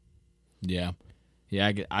 Yeah.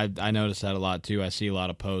 Yeah, I notice that a lot too. I see a lot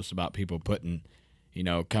of posts about people putting,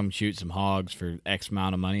 come shoot some hogs for X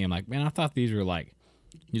amount of money. I'm like, man, I thought these were like,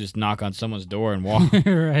 you just knock on someone's door and walk,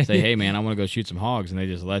 right. Say, hey, man, I want to go shoot some hogs, and they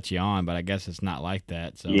just let you on. But I guess it's not like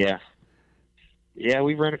that. So yeah,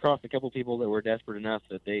 we've run across a couple people that were desperate enough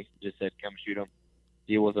that they just said, come shoot them,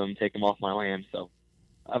 deal with them, take them off my land. So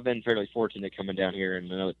I've been fairly fortunate coming down here, and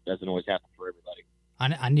I know it doesn't always happen for everybody.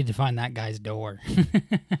 I need to find that guy's door.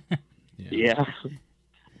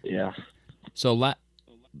 Yeah. So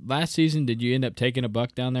last season, did you end up taking a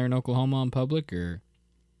buck down there in Oklahoma on public, or?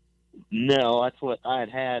 No, that's what I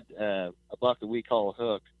had a buck that we call a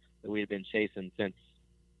hook that we had been chasing since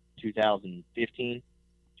 2015,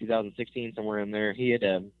 2016, somewhere in there. He had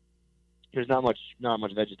there's not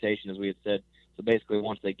much vegetation, as we had said. So basically,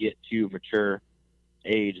 once they get to mature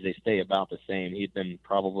age, they stay about the same. He'd been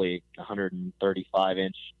probably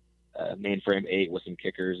 135-inch mainframe 8 with some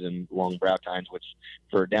kickers and long brow tines, which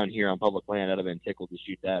for down here on public land, I'd have been tickled to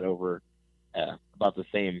shoot that over about the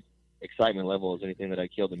same excitement level as anything that I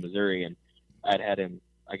killed in Missouri. And I'd had him,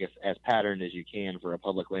 I guess, as patterned as you can for a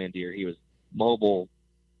public land deer. He was mobile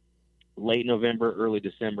late November, early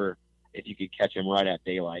December, if you could catch him right at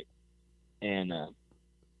daylight. And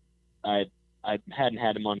I hadn't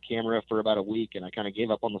had him on camera for about a week, and I kind of gave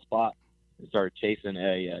up on the spot and started chasing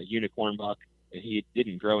a unicorn buck. And he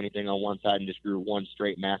didn't grow anything on one side and just grew one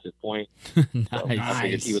straight massive point. Nice. So I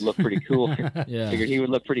figured he would look pretty cool. Yeah. Figured he would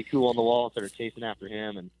look pretty cool on the wall. Started chasing after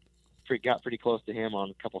him and got pretty close to him on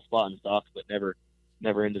a couple spot and stalks, but never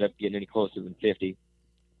ended up getting any closer than 50.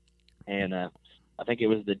 And I think it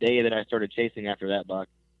was the day that I started chasing after that buck,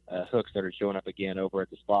 Hook started showing up again over at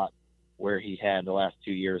the spot where he had the last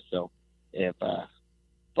 2 years. So if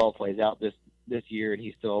fall plays out this year and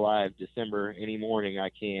he's still alive, December, any morning I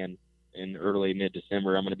can, in early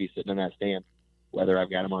mid-December, I'm going to be sitting in that stand, whether I've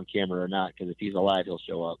got him on camera or not, because if he's alive, he'll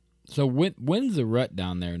show up. So when's the rut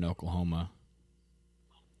down there in Oklahoma?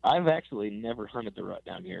 I've actually never hunted the rut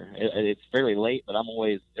down here. It's fairly late, but I'm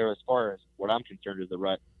always there. As far as what I'm concerned, is the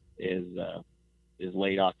rut is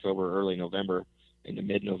late October, early November, into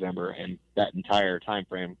mid-November, and that entire time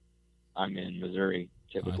frame, I'm in Missouri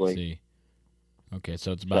typically. I see. Okay,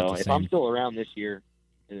 so it's about the if same. I'm still around this year,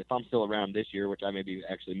 which I may be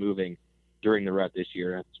actually moving during the rut this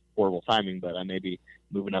year, that's horrible timing, but I may be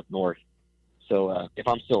moving up north. So if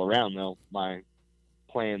I'm still around, though, my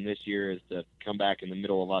plan this year is to come back in the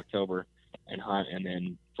middle of October and hunt, and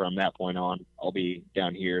then from that point on, I'll be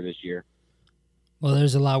down here this year. Well,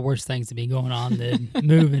 there's a lot worse things to be going on than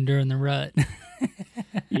moving during the rut.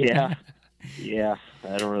 Yeah.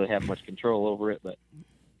 I don't really have much control over it, but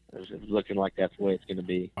it's looking like that's the way it's going to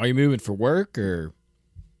be. Are you moving for work or?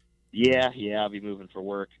 Yeah, I'll be moving for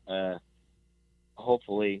work.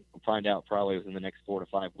 Hopefully, we'll find out probably within the next 4 to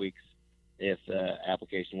 5 weeks if the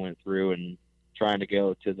application went through, and trying to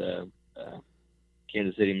go to the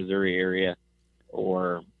Kansas City, Missouri area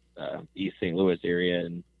or East St. Louis area,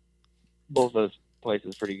 and both those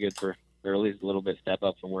places pretty good for, or at least a little bit step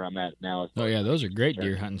up from where I'm at now. Oh yeah, those are great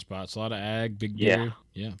deer hunting spots. A lot of ag, big deer.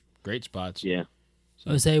 Yeah, great spots. Yeah.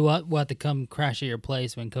 So say we'll have to come crash at your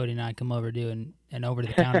place when Cody and I come over doing an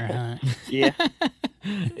over-the-counter hunt. Yeah,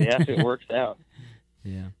 if it works out.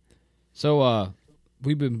 Yeah. So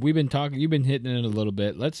we've been talking. You've been hitting it a little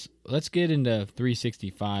bit. Let's get into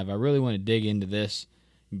 365. I really want to dig into this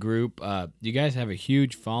group. You guys have a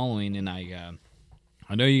huge following, and I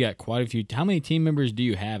know you got quite a few. How many team members do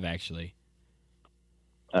you have actually?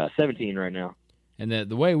 17 right now. And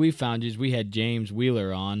the way we found you is we had James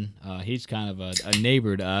Wheeler on. He's kind of a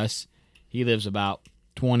neighbor to us. He lives about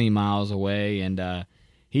 20 miles away, and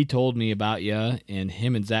he told me about you and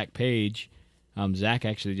him and Zach Page. Zach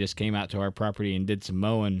actually just came out to our property and did some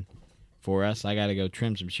mowing for us. I got to go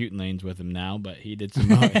trim some shooting lanes with him now, but he did some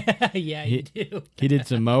mowing. Yeah, you do. He did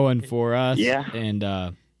some mowing for us. Yeah.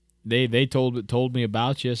 And they told me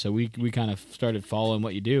about you, so we kind of started following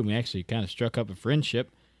what you do. And we actually kind of struck up a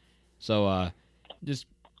friendship. So just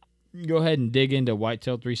go ahead and dig into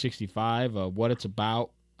Whitetail 365, what it's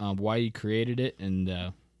about, why you created it,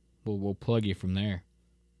 and we'll plug you from there.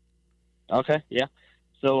 Okay, yeah.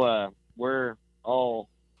 So we're all,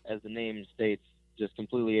 as the name states, just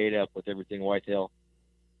completely ate up with everything whitetail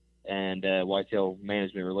and whitetail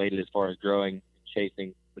management related as far as growing,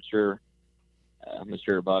 chasing mature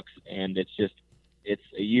bucks. And it's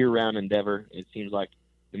a year-round endeavor. It seems like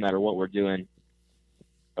no matter what we're doing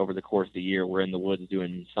over the course of the year, we're in the woods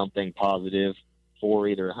doing something positive for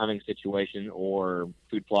either a hunting situation or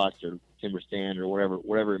food plots or timber stand or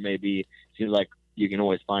whatever it may be. It seems like you can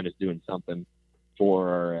always find us doing something for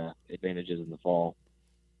our advantages in the fall.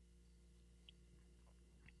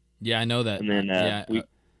 Yeah, I know that. And then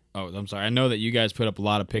I'm sorry. I know that you guys put up a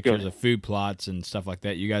lot of pictures of food plots and stuff like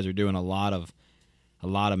that. You guys are doing a lot of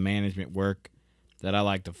management work that I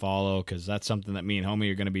like to follow, because that's something that me and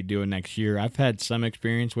Homie are going to be doing next year. I've had some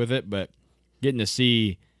experience with it, but getting to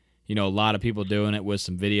see, a lot of people doing it with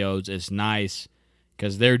some videos, it's nice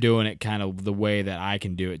because they're doing it kind of the way that I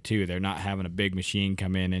can do it too. They're not having a big machine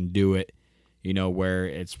come in and do it, where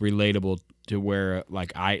it's relatable to where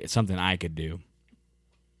something I could do.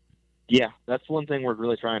 Yeah, that's one thing we're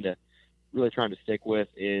really trying to stick with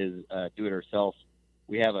is do it ourselves.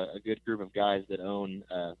 We have a good group of guys that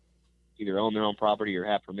either own their own property or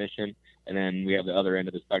have permission, and then we have the other end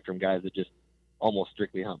of the spectrum, guys that just almost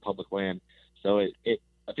strictly hunt public land. So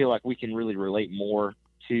I feel like we can really relate more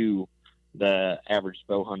to the average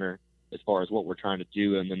bow hunter as far as what we're trying to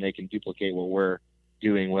do, and then they can duplicate what we're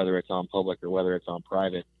doing, whether it's on public or whether it's on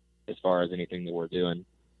private, as far as anything that we're doing.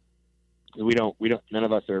 None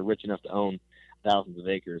of us are rich enough to own thousands of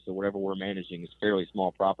acres, so whatever we're managing is fairly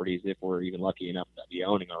small properties, if we're even lucky enough to be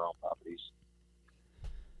owning our own properties.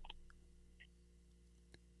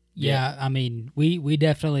 Yeah, I mean, we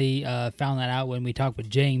definitely found that out when we talked with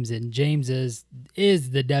James, and James is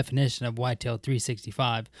the definition of Whitetail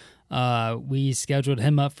 365. We scheduled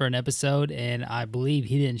him up for an episode, and I believe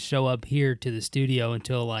he didn't show up here to the studio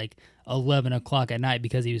until like 11 o'clock at night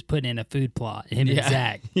because he was putting in a food plot, him and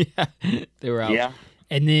Zach. Yeah, they were out. Yeah.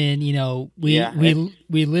 And then,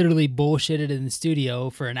 we literally bullshitted in the studio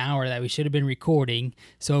for an hour that we should have been recording.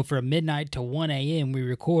 So from midnight to 1 a.m. we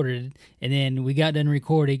recorded, and then we got done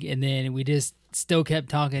recording, and then we just still kept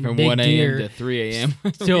talking from big 1 deer a.m. to 3 a.m.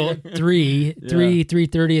 till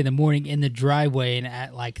 3:30 in the morning in the driveway. And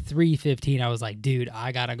at like 3:15, I was like, dude,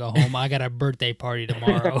 I gotta go home. I got a birthday party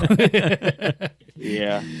tomorrow.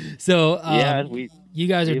 Yeah. So you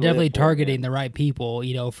guys are we definitely live for it, targeting man. the right people,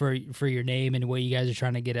 for your name and what you guys are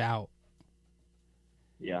trying to get out.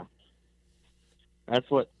 Yeah. That's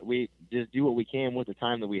what we just do what we can with the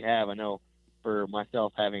time that we have. I know for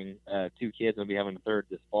myself having 2 kids, I'll be having a third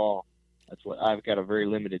this fall. That's what I've got a very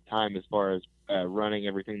limited time as far as running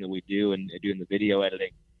everything that we do and doing the video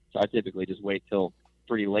editing. So I typically just wait till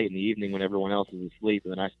pretty late in the evening when everyone else is asleep,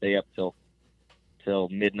 and then I stay up till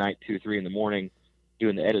midnight, 2, 3 in the morning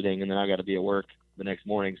doing the editing, and then I got to be at work the next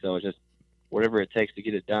morning. So it's just whatever it takes to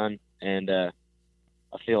get it done, and I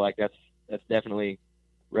feel like that's definitely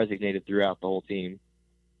resonated throughout the whole team.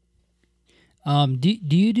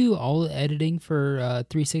 Do you do all the editing for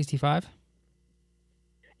 365?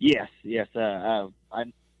 Yes.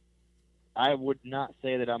 I would not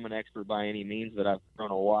say that I'm an expert by any means, but I've grown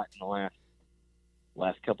a lot in the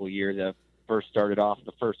last couple of years. I first started off,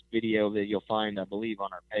 the first video that you'll find, I believe, on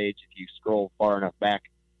our page, if you scroll far enough back,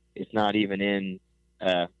 it's not even in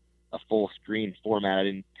a full screen format. I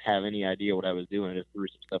didn't have any idea what I was doing. I just threw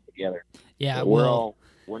some stuff together. Yeah, so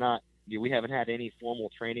we haven't had any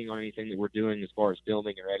formal training on anything that we're doing as far as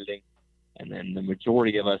filming or editing, and then the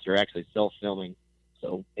majority of us are actually self-filming.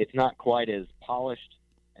 So it's not quite as polished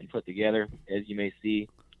and put together as you may see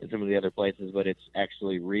in some of the other places, but it's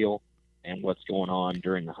actually real, and what's going on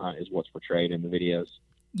during the hunt is what's portrayed in the videos.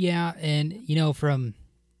 Yeah, and from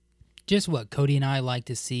just what Cody and I like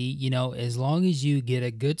to see, as long as you get a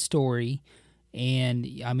good story,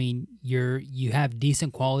 and I mean you have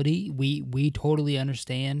decent quality, we totally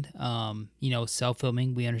understand.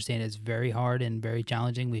 Self-filming, we understand it's very hard and very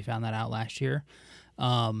challenging. We found that out last year.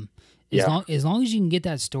 As long as you can get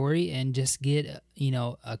that story and just get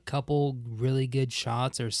a couple really good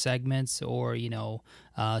shots or segments or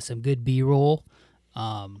some good B-roll,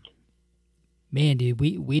 man, dude,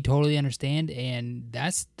 we totally understand, and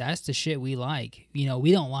that's the shit we like. We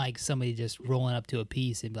don't like somebody just rolling up to a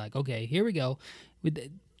piece and be like, okay, here we go.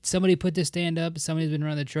 Somebody put this stand up. Somebody's been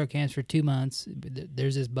running the truck hands for 2 months.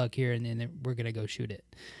 There's this buck here, and then we're gonna go shoot it.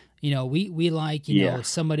 We like,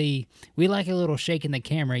 somebody, we like a little shake in the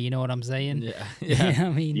camera, you know what I'm saying? Yeah. I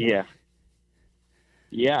mean,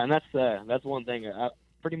 yeah, and that's one thing.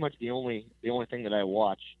 Pretty much the only thing that I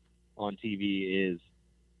watch on TV is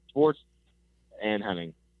sports and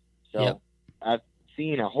hunting. So I've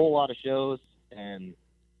seen a whole lot of shows and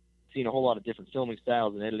seen a whole lot of different filming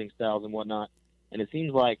styles and editing styles and whatnot. And it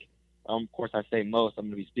seems like, of course I say most, I'm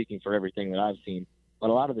going to be speaking for everything that I've seen,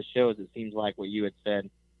 but a lot of the shows, it seems like what you had said,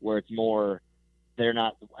 where it's more, they're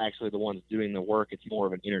not actually the ones doing the work. It's more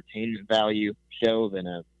of an entertainment value show than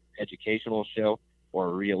a educational show or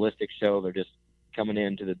a realistic show. They're just coming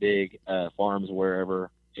into the big farms wherever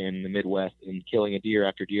in the Midwest and killing a deer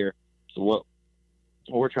after deer. So what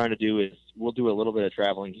we're trying to do is we'll do a little bit of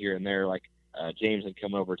traveling here and there. Like James had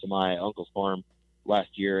come over to my uncle's farm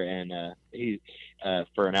last year, and he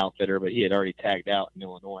for an outfitter, but he had already tagged out in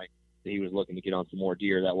Illinois. He was looking to get on some more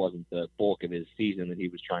deer. That wasn't the bulk of his season that he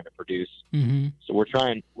was trying to produce. Mm-hmm. So we're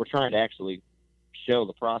trying to actually show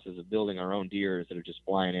the process of building our own deer instead of just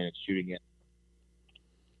flying in and shooting it.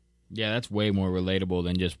 Yeah, that's way more relatable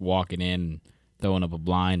than just walking in, throwing up a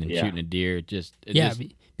blind and shooting a deer.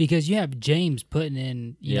 Because you have James putting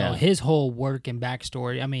in, you know, his whole work and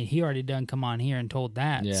backstory. I mean, he already done come on here and told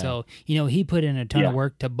that. Yeah. So, he put in a ton of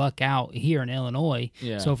work to buck out here in Illinois.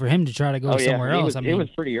 Yeah. So for him to try to go somewhere else, it was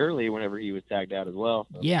pretty early whenever he was tagged out as well.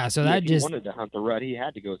 So so that if just he wanted to hunt the rut, he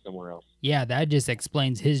had to go somewhere else. Yeah, that just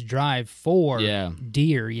explains his drive for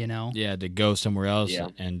deer, Yeah, to go somewhere else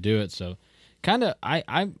and do it. So kind of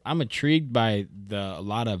I'm intrigued by a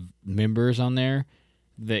lot of members on there,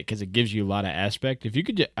 that because it gives you a lot of aspect. If you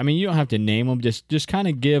could, you don't have to name them. Just kind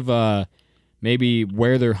of give maybe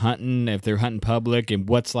where they're hunting, if they're hunting public, and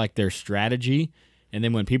what's like their strategy, and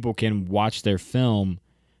then when people can watch their film,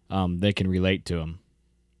 they can relate to them.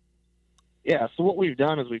 Yeah. So what we've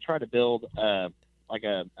done is we try to build like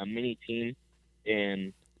a mini team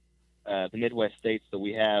in the Midwest states that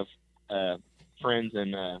we have friends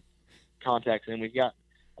and contacts in. We've got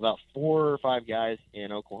about 4 or 5 guys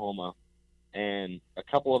in Oklahoma, and a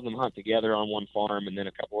couple of them hunt together on one farm, and then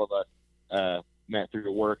a couple of us met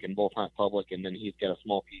through work and both hunt public, and then he's got a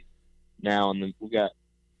small piece now, and then we've got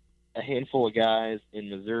a handful of guys in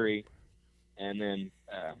Missouri, and then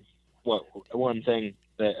one thing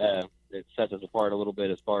that sets us apart a little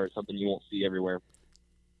bit as far as something you won't see everywhere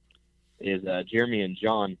is Jeremy and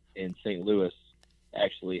John in St. Louis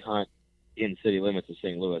actually hunt in city limits of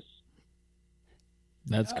St. Louis.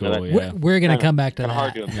 That's cool. Yeah, we're gonna come back to that.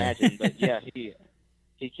 Hard to imagine, but yeah,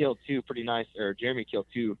 he killed Jeremy killed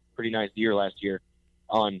two pretty nice deer last year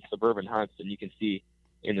on suburban hunts, and you can see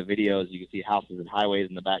in the videos, you can see houses and highways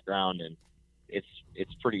in the background, and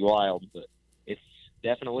it's pretty wild, but it's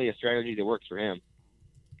definitely a strategy that works for him.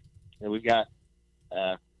 And we've got,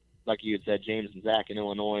 like you had said, James and Zach in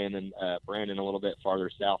Illinois, and then Brandon a little bit farther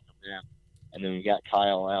south from them. And then we got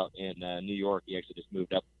Kyle out in New York. He actually just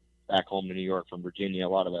moved up back home to New York from Virginia. A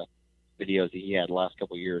lot of the videos that he had the last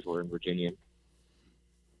couple of years were in Virginia.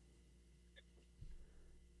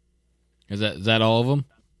 Is that all of them?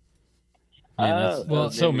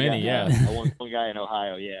 Man, so many, yeah. One guy in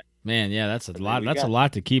Ohio, yeah. Man, yeah, that's a lot. That's a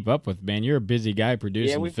lot to keep up with, man. You're a busy guy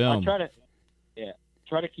producing film. I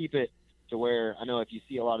try to keep it to where I know if you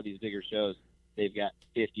see a lot of these bigger shows, they've got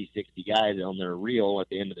 50, 60 guys on their reel at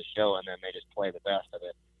the end of the show, and then they just play the best of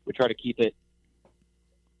it. We try to keep it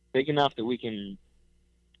big enough that we can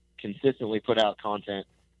consistently put out content,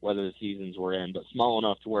 whether the seasons we're in, but small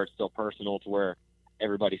enough to where it's still personal, to where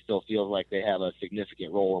everybody still feels like they have a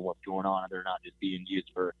significant role in what's going on, and they're not just being used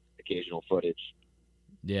for occasional footage.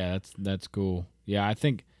 Yeah, that's cool. Yeah, I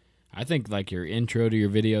think like your intro to your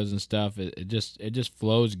videos and stuff, it just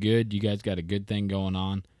flows good. You guys got a good thing going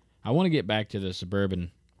on. I want to get back to the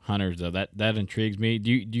suburban hunters though. That intrigues me.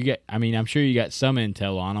 Do you get? I mean, I'm sure you got some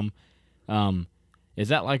intel on them. Is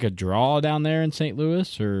that like a draw down there in St.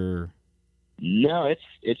 Louis, or? No,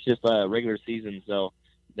 it's just a regular season. So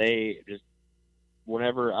they just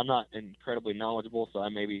whenever, I'm not incredibly knowledgeable, so I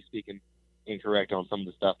may be speaking incorrect on some of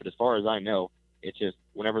the stuff. But as far as I know, it's just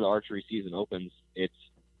whenever the archery season opens, it's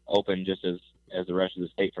open just as the rest of the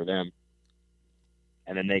state for them.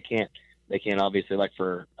 And then they can't obviously, like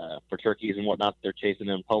for turkeys and whatnot, they're chasing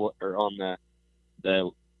them public or on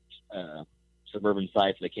the suburban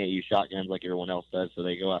sites. They can't use shotguns like everyone else does, so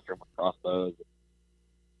they go after them with crossbows.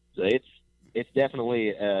 So it's definitely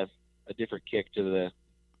a different kick to the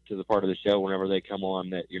part of the show whenever they come on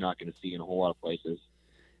that you're not going to see in a whole lot of places.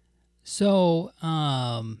 So,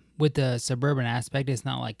 with the suburban aspect, it's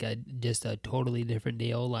not like just a totally different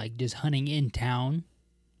deal, like just hunting in town.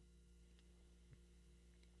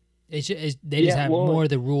 They just have more of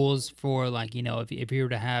the rules for, like, you know, if you were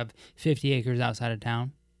to have 50 acres outside of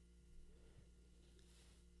town.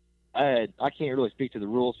 I can't really speak to the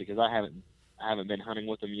rules because I haven't been hunting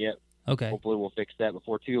with them yet. Okay. Hopefully we'll fix that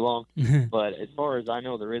before too long. But as far as I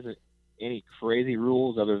know, there isn't any crazy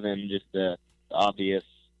rules other than just the obvious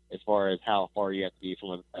as far as how far you have to be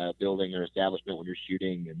from a building or establishment when you're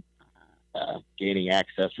shooting and gaining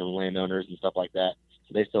access from landowners and stuff like that.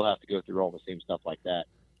 So they still have to go through all the same stuff like that.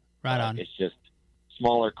 Right on. It's just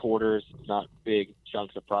smaller quarters, not big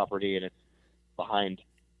chunks of property, and it's behind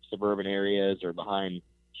suburban areas or behind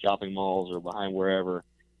shopping malls or behind wherever,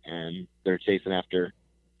 and they're chasing after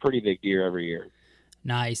pretty big deer every year.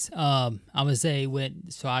 Nice. I'm gonna say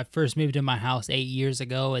so I first moved in my house 8 years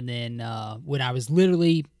ago, and then when I was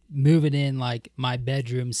literally moving in, like, my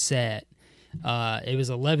bedroom set, it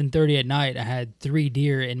was 11:30 at night. I had 3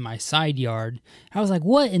 deer in my side yard. I was like,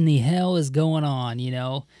 what in the hell is going on, you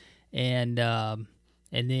know? And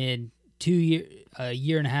then a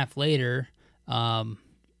year and a half later, we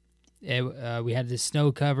had this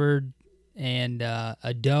snow covered, and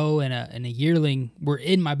a doe and a yearling were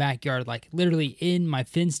in my backyard, like literally in my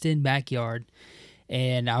fenced in backyard.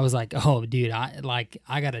 And I was like, oh dude, I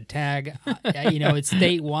got a tag, you know, it's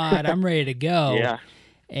statewide. I'm ready to go. Yeah.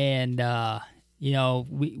 And, you know,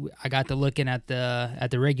 I got to looking at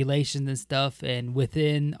the regulations and stuff, and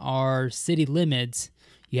within our city limits,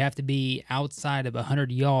 you have to be outside of 100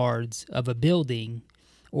 yards of a building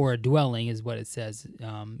or a dwelling is what it says.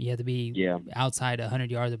 You have to be outside 100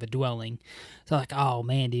 yards of a dwelling. So like, oh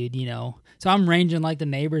man, dude, you know. So I'm ranging like the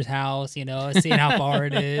neighbor's house, you know, seeing how far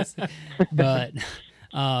it is. But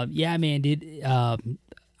yeah, man, dude,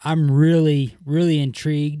 I'm really, really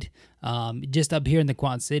intrigued. Just up here in the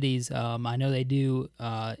Quad Cities, I know they do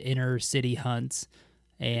inner city hunts,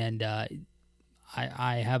 and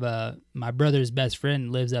I have my brother's best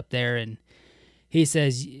friend lives up there, and he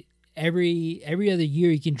says every other year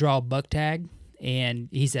you can draw a buck tag, and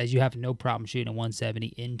he says you have no problem shooting a 170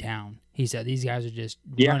 in town. He said these guys are just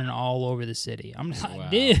running all over the city. I'm just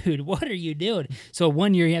like, dude, what are you doing? So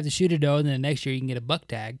one year you have to shoot a doe, and then the next year you can get a buck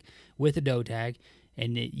tag with a doe tag,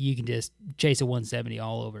 and you can just chase a 170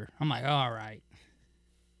 all over. I'm like, all right.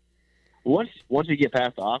 Once you get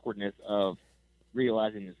past the awkwardness of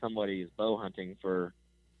realizing that somebody is bow hunting for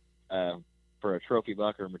for a trophy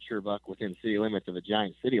buck or a mature buck within city limits of a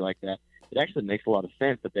giant city like that, it actually makes a lot of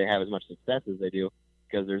sense that they have as much success as they do,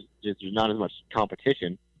 because there's not as much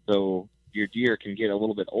competition. So your deer can get a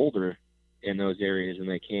little bit older in those areas than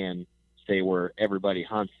they can, say, where everybody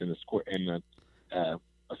hunts in a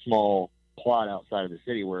small plot outside of the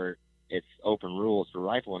city where it's open rules for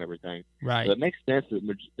rifle and everything. Right. So it makes sense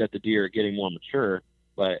that the deer are getting more mature,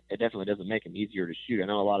 but it definitely doesn't make them easier to shoot. I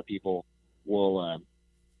know a lot of people will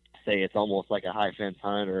say it's almost like a high fence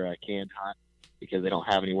hunt or a canned hunt because they don't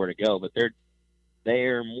have anywhere to go, but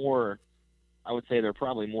they're more, I would say they're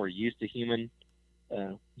probably more used to human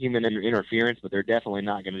interference, but they're definitely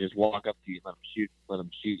not going to just walk up to you and let them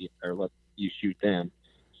shoot you or let you shoot them.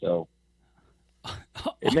 So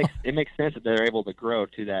it makes sense that they're able to grow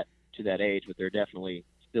to that age, but they're definitely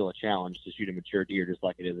still a challenge to shoot a mature deer just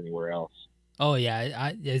like it is anywhere else. Oh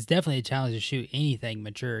yeah, it's definitely a challenge to shoot anything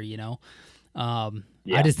mature, you know.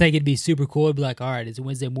 Yeah. I just think it'd be super cool. It'd be like, all right, it's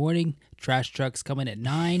Wednesday morning, trash truck's coming at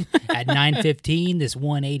 9. At 9:15, this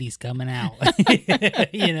 180's coming out.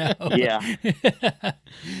 You know? Yeah.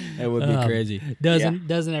 That would be crazy.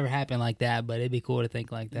 Doesn't ever happen like that, but it'd be cool to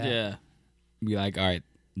think like that. Yeah. Be like, all right,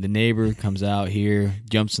 the neighbor comes out here,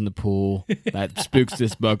 jumps in the pool, that spooks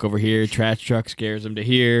this buck over here, trash truck scares him to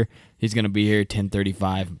here. He's going to be here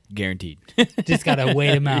 10:35, guaranteed. Just got to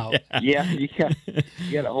wait him out. Yeah, you got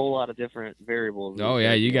a whole lot of different variables. Oh,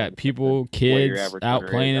 yeah, you got people, kids out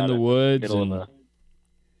playing in the woods. And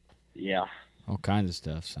yeah. All kinds of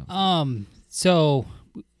stuff. So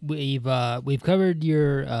we've covered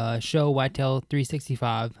your show, Whitetail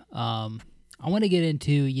 365. I want to get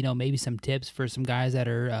into, you know, maybe some tips for some guys that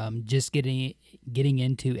are just getting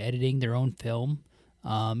into editing their own film.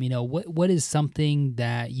 You know, what is something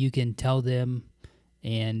that you can tell them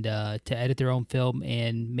and to edit their own film,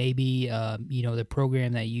 and maybe you know, the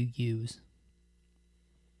program that you use?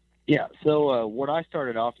 Yeah. So what I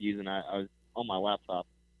started off using, I was on my laptop,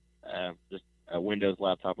 just a Windows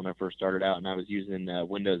laptop when I first started out, and I was using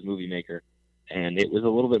Windows Movie Maker, and it was a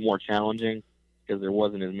little bit more challenging because there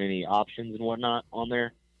wasn't as many options and whatnot on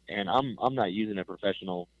there. And I'm not using a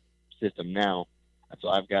professional system now. So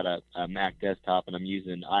I've got a Mac desktop, and I'm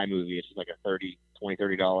using iMovie. It's just like a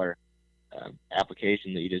 $30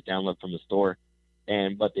 application that you just download from the store.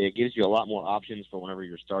 But it gives you a lot more options for whenever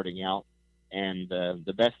you're starting out. And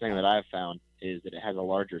the best thing that I've found is that it has a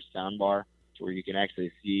larger sound bar to where you can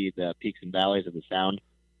actually see the peaks and valleys of the sound,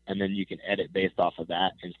 and then you can edit based off of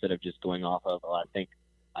that instead of just going off of, I think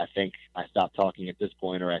I stopped talking at this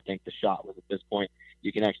point, or I think the shot was at this point.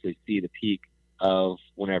 You can actually see the peak of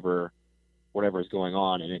whatever is going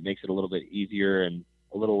on, and it makes it a little bit easier and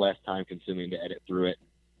a little less time consuming to edit through it.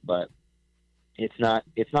 But it's not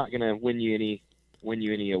going to win you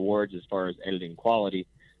any awards as far as editing quality,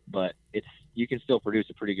 but you can still produce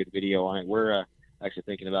a pretty good video on it. We're actually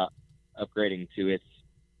thinking about upgrading to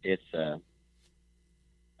its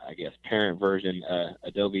I guess parent version,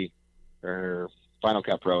 Adobe or Final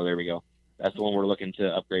Cut Pro. There we go. That's the one we're looking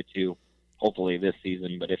to upgrade to, hopefully this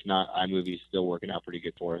season. But if not, iMovie's still working out pretty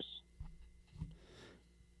good for us.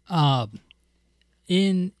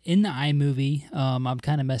 In the iMovie, I'm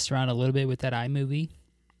kind of messed around a little bit with that iMovie.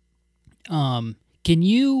 Can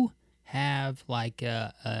you have like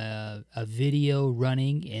a video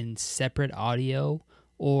running in separate audio,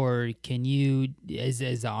 or can you is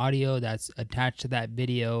the audio that's attached to that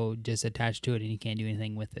video just attached to it and you can't do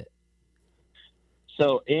anything with it?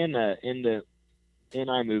 So in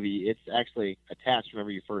iMovie, it's actually attached whenever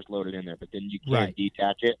you first load it in there, but then you can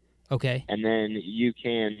detach it. Okay. And then you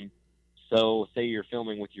can, so say you're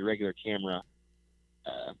filming with your regular camera,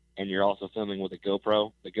 and you're also filming with a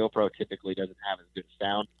GoPro. The GoPro typically doesn't have as good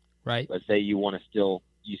sound. Right. But say you still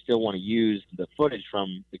want to use the footage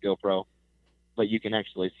from the GoPro, but you can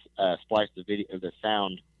actually splice the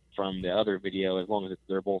sound from the other video as long as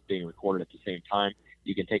they're both being recorded at the same time.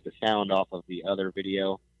 You can take the sound off of the other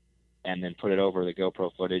video and then put it over the GoPro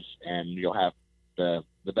footage, and you'll have the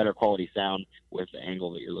better quality sound with the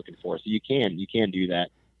angle that you're looking for. So you can do that.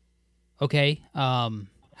 Okay.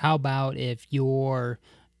 How about if you're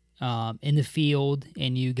in the field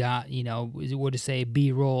and you got, we'll just say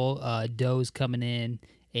B-roll, does coming in,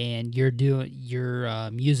 and you're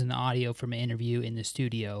using the audio from an interview in the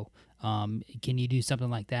studio. Can you do something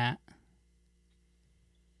like that?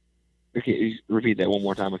 Okay, repeat that one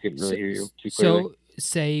more time. I couldn't really hear you too clearly. So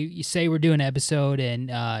say we're doing an episode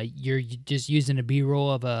and you're just using a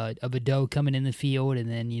B-roll of a doe coming in the field,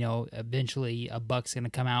 and then eventually a buck's gonna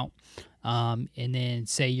come out, and then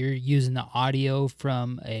say you're using the audio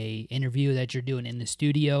from a interview that you're doing in the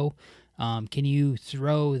studio. Can you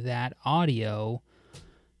throw that audio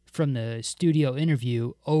from the studio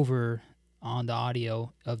interview over on the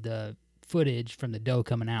audio of the footage from the doe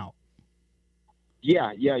coming out.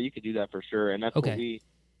 Yeah, you could do that for sure, and that's Okay. what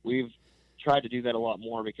we've tried to do that a lot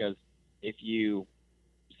more, because if you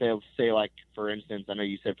say like, for instance, I know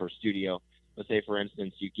you said for studio, but say for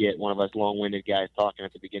instance you get one of us long-winded guys talking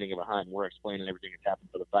at the beginning of a hunt, and we're explaining everything that's happened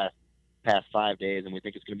for the past 5 days, and we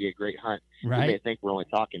think it's going to be a great hunt. Right. You may think we're only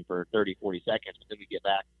talking for 30, 40 seconds, but then we get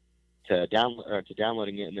back to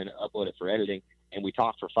downloading it and then upload it for editing, and we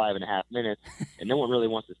talk for 5.5 minutes, and no one really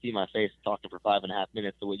wants to see my face talking for 5.5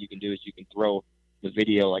 minutes. So what you can do is you can throw the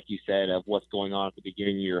video, like you said, of what's going on at the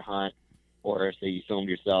beginning of your hunt, or say you filmed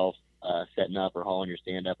yourself setting up or hauling your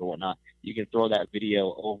stand up or whatnot. You can throw that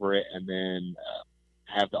video over it and then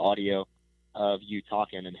have the audio of you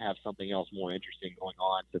talking and have something else more interesting going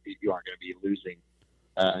on, so that you aren't going to be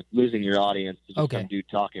losing your audience to just some dude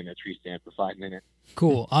talking at a tree stand for 5 minutes.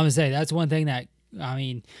 Cool. I'm gonna say that's one thing that, I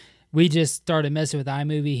mean, we just started messing with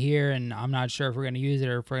iMovie here, and I'm not sure if we're going to use it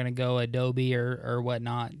or if we're going to go Adobe or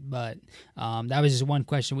whatnot. But that was just one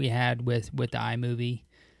question we had with the iMovie.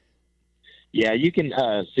 Yeah, you can.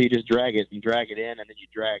 So you just drag it in, and then you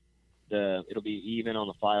drag it'll be even on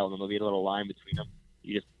the file, and there'll be a little line between them.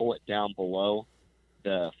 You just pull it down below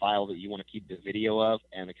the file that you want to keep the video of,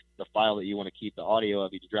 and the file that you want to keep the audio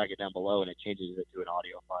of. You just drag it down below, and it changes it to an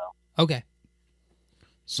audio file. Okay.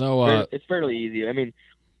 So it's fairly easy. I mean,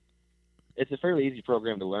 it's a fairly easy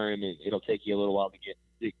program to learn. I mean, it'll take you a little while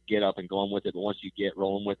to get up and going with it, but once you get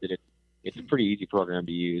rolling with it, it's a pretty easy program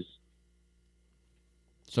to use.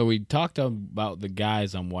 So we talked about the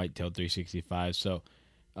guys on Whitetail 365. So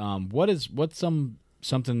what's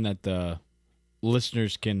something that the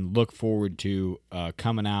listeners can look forward to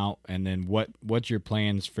coming out, and then what's your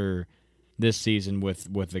plans for this season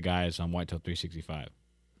with the guys on Whitetail 365?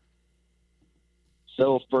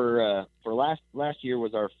 So for last year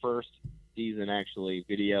was our first season actually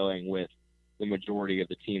videoing with the majority of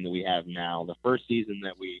the team that we have now. The first season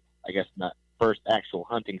that not first actual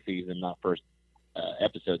hunting season, not first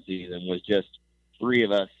episode season, was just 3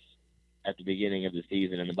 of us at the beginning of the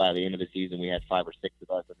season, and then by the end of the season we had 5 or 6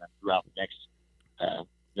 of us, and then throughout the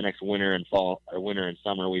next winter and fall, or winter and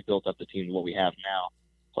summer, we built up the team to what we have now,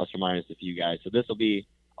 plus or minus a few guys. So this will be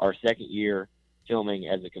our second year filming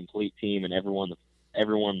as a complete team, and everyone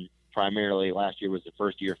primarily last year was the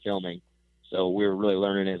first year filming, so we were really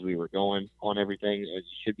learning as we were going on everything. You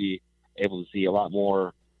should be able to see a lot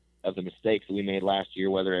more of the mistakes that we made last year,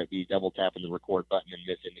 whether it be double tapping the record button and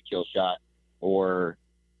missing the kill shot or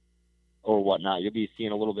whatnot. You'll be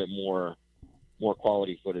seeing a little bit more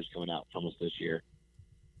quality footage coming out from us this year.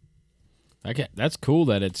 Okay, that's cool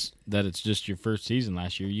that it's just your first season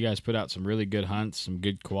last year. You guys put out some really good hunts, some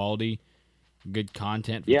good quality, good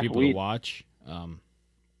content for people to watch.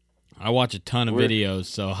 I watch a ton of videos,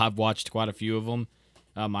 so I've watched quite a few of them.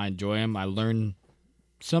 I enjoy them. I learn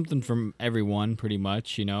something from everyone, pretty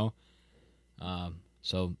much, you know.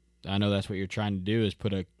 So I know that's what you're trying to do, is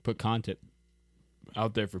put content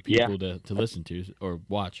out there for people to listen to or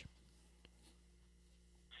watch.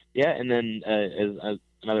 Yeah, and then as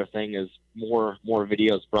another thing is more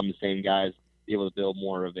videos from the same guys, be able to build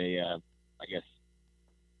more of a,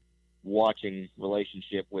 watching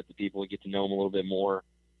relationship with the people, get to know them a little bit more,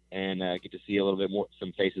 and get to see a little bit more,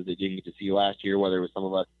 some faces that didn't get to see last year, whether it was some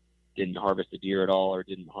of us didn't harvest a deer at all or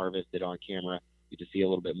didn't harvest it on camera. Get to see a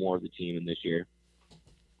little bit more of the team in this year.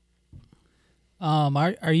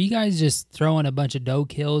 Are you guys just throwing a bunch of doe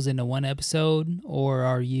kills into one episode, or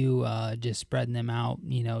are you just spreading them out,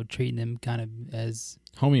 treating them kind of as...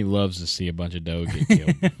 Homie loves to see a bunch of doe get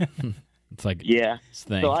killed. It's like his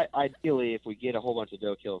thing. So ideally, if we get a whole bunch of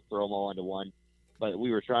doe kills, throw them all into one. But we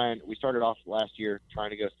started off last year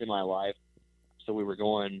trying to go semi-live. So we were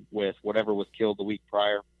going with whatever was killed the week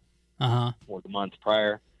prior or the month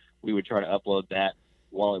prior. We would try to upload that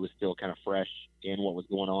while it was still kind of fresh in what was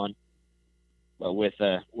going on. But with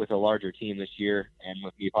a larger team this year, and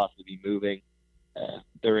with me possibly be moving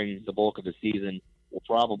during the bulk of the season, we'll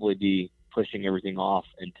probably be pushing everything off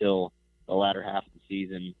until the latter half of the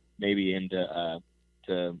season, maybe into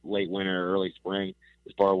to late winter or early spring,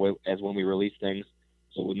 as far as when we release things.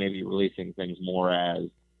 So we may be releasing things more as,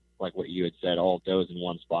 like what you had said, all does in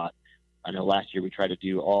one spot. I know last year we tried to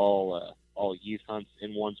do all youth hunts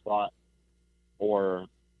in one spot, or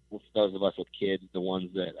with those of us with kids, the ones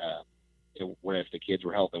that where if the kids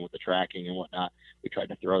were helping with the tracking and whatnot, we tried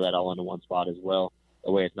to throw that all into one spot as well.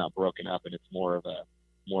 That way it's not broken up, and it's more of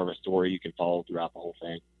a story you can follow throughout the whole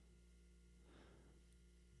thing.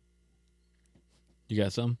 You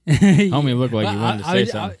got some? Homie looked like you wanted to say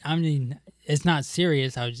something. I mean, it's not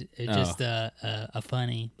serious. It's just a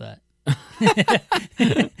funny, but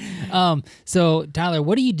So Tyler,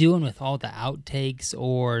 what are you doing with all the outtakes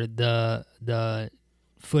or the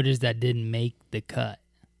footage that didn't make the cut?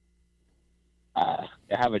 I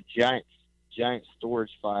have a giant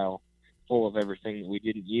storage file full of everything that we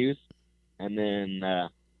didn't use, and then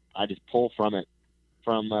I just pull from it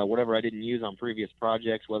from whatever I didn't use on previous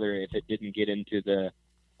projects, whether if it didn't get into the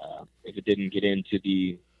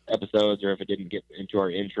episodes or if it didn't get into our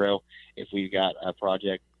intro. If we've got a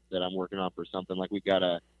project that I'm working on for something, like we've got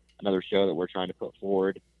another show that we're trying to put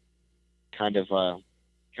forward, kind of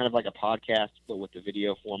like a podcast, but with the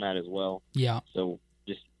video format as well. Yeah. So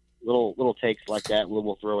just little takes like that,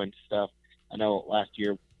 we'll throw into stuff. I know last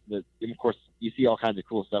year, of course, you see all kinds of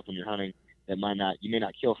cool stuff when you're hunting that you may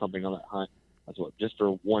not kill something on that hunt. That's what. Just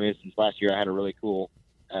for one instance, last year I had a really cool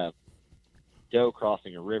doe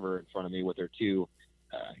crossing a river in front of me with her two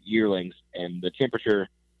yearlings, and the temperature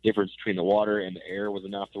difference between the water and the air was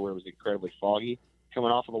enough to where it was incredibly foggy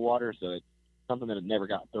coming off of the water. So it's something that never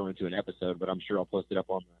got thrown into an episode, but I'm sure I'll post it up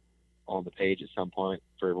on the page at some point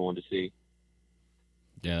for everyone to see.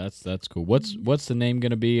 Yeah, that's cool. What's the name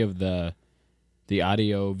going to be of the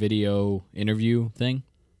audio video interview thing?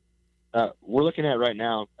 We're looking at right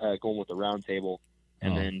now going with the round table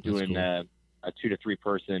and then doing cool. A 2 to 3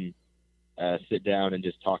 person sit down and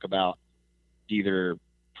just talk about either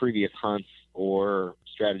previous hunts or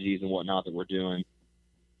strategies and whatnot that we're doing.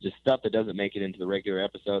 Just stuff that doesn't make it into the regular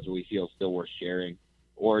episodes that we feel still worth sharing,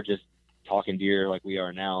 or just talking deer like we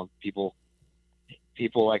are now. People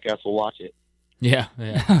like us will watch it. Yeah,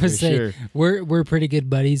 I would for say sure. we're pretty good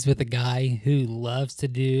buddies with a guy who loves to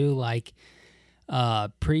do like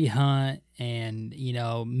pre-hunt and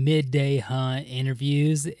midday hunt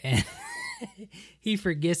interviews, and he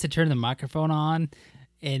forgets to turn the microphone on,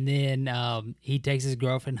 and then he takes his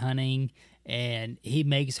girlfriend hunting, and he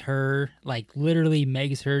literally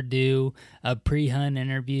makes her do a pre-hunt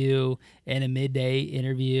interview and a midday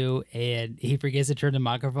interview, and he forgets to turn the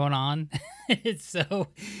microphone on. So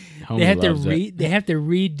they have to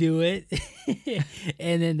redo it,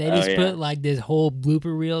 and then they just put like this whole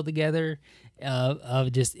blooper reel together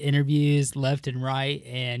of just interviews left and right.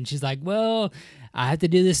 And she's like, well, I have to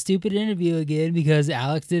do this stupid interview again because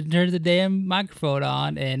Alex didn't turn the damn microphone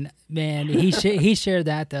on. And man, he shared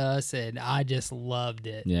that to us, and I just loved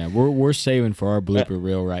it. Yeah, we're saving for our blooper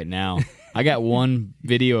reel right now. I got one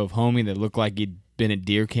video of homie that looked like he'd been at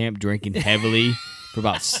deer camp drinking heavily for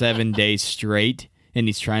about 7 days straight, and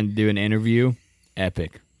he's trying to do an interview.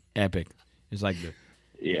 Epic. It's like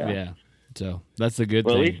yeah. So that's a good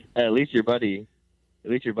thing. At least your buddy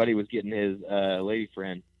was getting his lady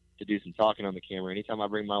friend to do some talking on the camera. Anytime I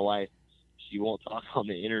bring my wife, she won't talk on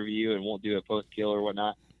the interview and won't do a post kill or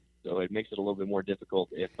whatnot. So it makes it a little bit more difficult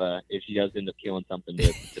if she does end up killing something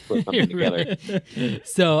to put something together.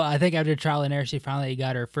 So I think after trial and error, she finally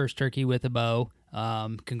got her first turkey with a bow.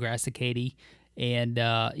 Congrats to Katie. And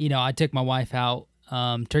I took my wife out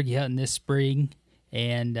turkey hunting this spring,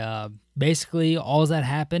 and basically all that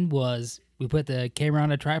happened was we put the camera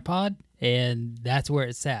on a tripod, and that's where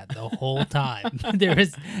it sat the whole time. There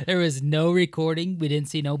was no recording. We didn't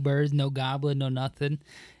see no birds, no gobbling, no nothing.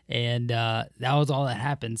 And that was all that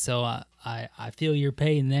happened. So I feel your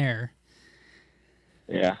pain there.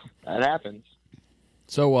 Yeah, that happens.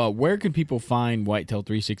 So where can people find Whitetail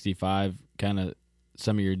 365, kind of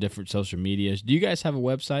some of your different social medias? Do you guys have a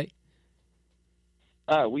website?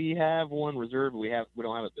 We have one reserved. We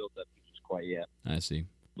don't have it built up just quite yet. I see.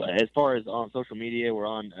 But as far as on social media, we're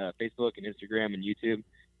on Facebook and Instagram and YouTube.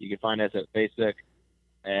 You can find us at Facebook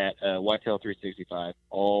at Whitetail 365,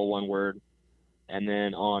 all one word. And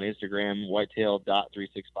then on Instagram,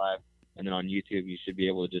 whitetail.365. And then on YouTube, you should be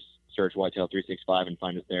able to just search Whitetail 365 and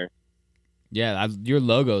find us there. Yeah, your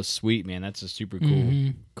logo's sweet, man. That's a super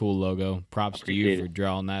cool logo. Props to you for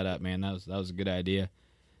drawing that up, man. That was a good idea.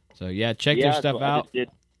 So yeah, check their stuff out.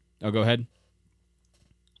 Oh, go ahead.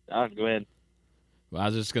 Go ahead. Well, I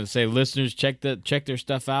was just gonna say, listeners, check their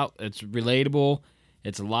stuff out. It's relatable.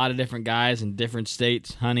 It's a lot of different guys in different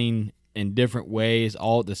states hunting in different ways,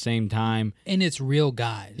 all at the same time. And it's real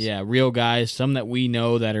guys. Yeah, real guys. Some that we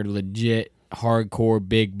know that are legit, hardcore,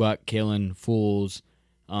 big buck killing fools.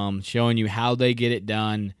 Showing you how they get it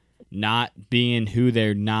done, not being who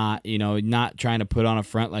they're not, not trying to put on a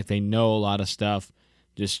front like they know a lot of stuff,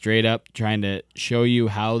 just straight up trying to show you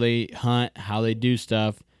how they hunt, how they do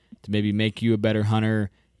stuff to maybe make you a better hunter,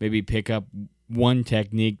 maybe pick up one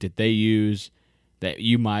technique that they use that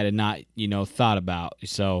you might have not, thought about.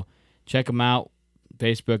 So check them out,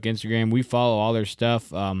 Facebook, Instagram. We follow all their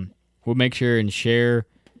stuff. We'll make sure and share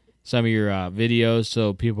some of your videos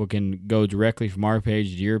so people can go directly from our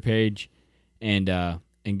page to your page and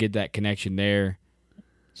and get that connection there.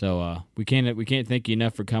 So we can't thank you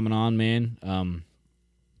enough for coming on, man.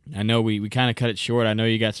 I know we kind of cut it short. I know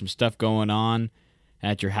you got some stuff going on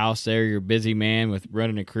at your house there. You're a busy man with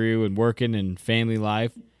running a crew and working and family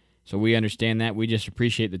life. So we understand that. We just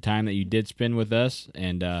appreciate the time that you did spend with us.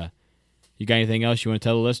 And you got anything else you want to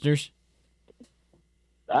tell the listeners?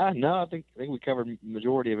 No, I think we covered the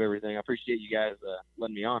majority of everything. I appreciate you guys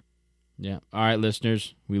letting me on. Yeah. All right,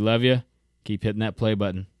 listeners. We love you. Keep hitting that play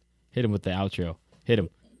button. Hit him with the outro. Hit him.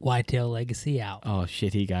 Whitetail Legacy out. Oh,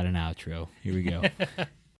 shit. He got an outro. Here we go.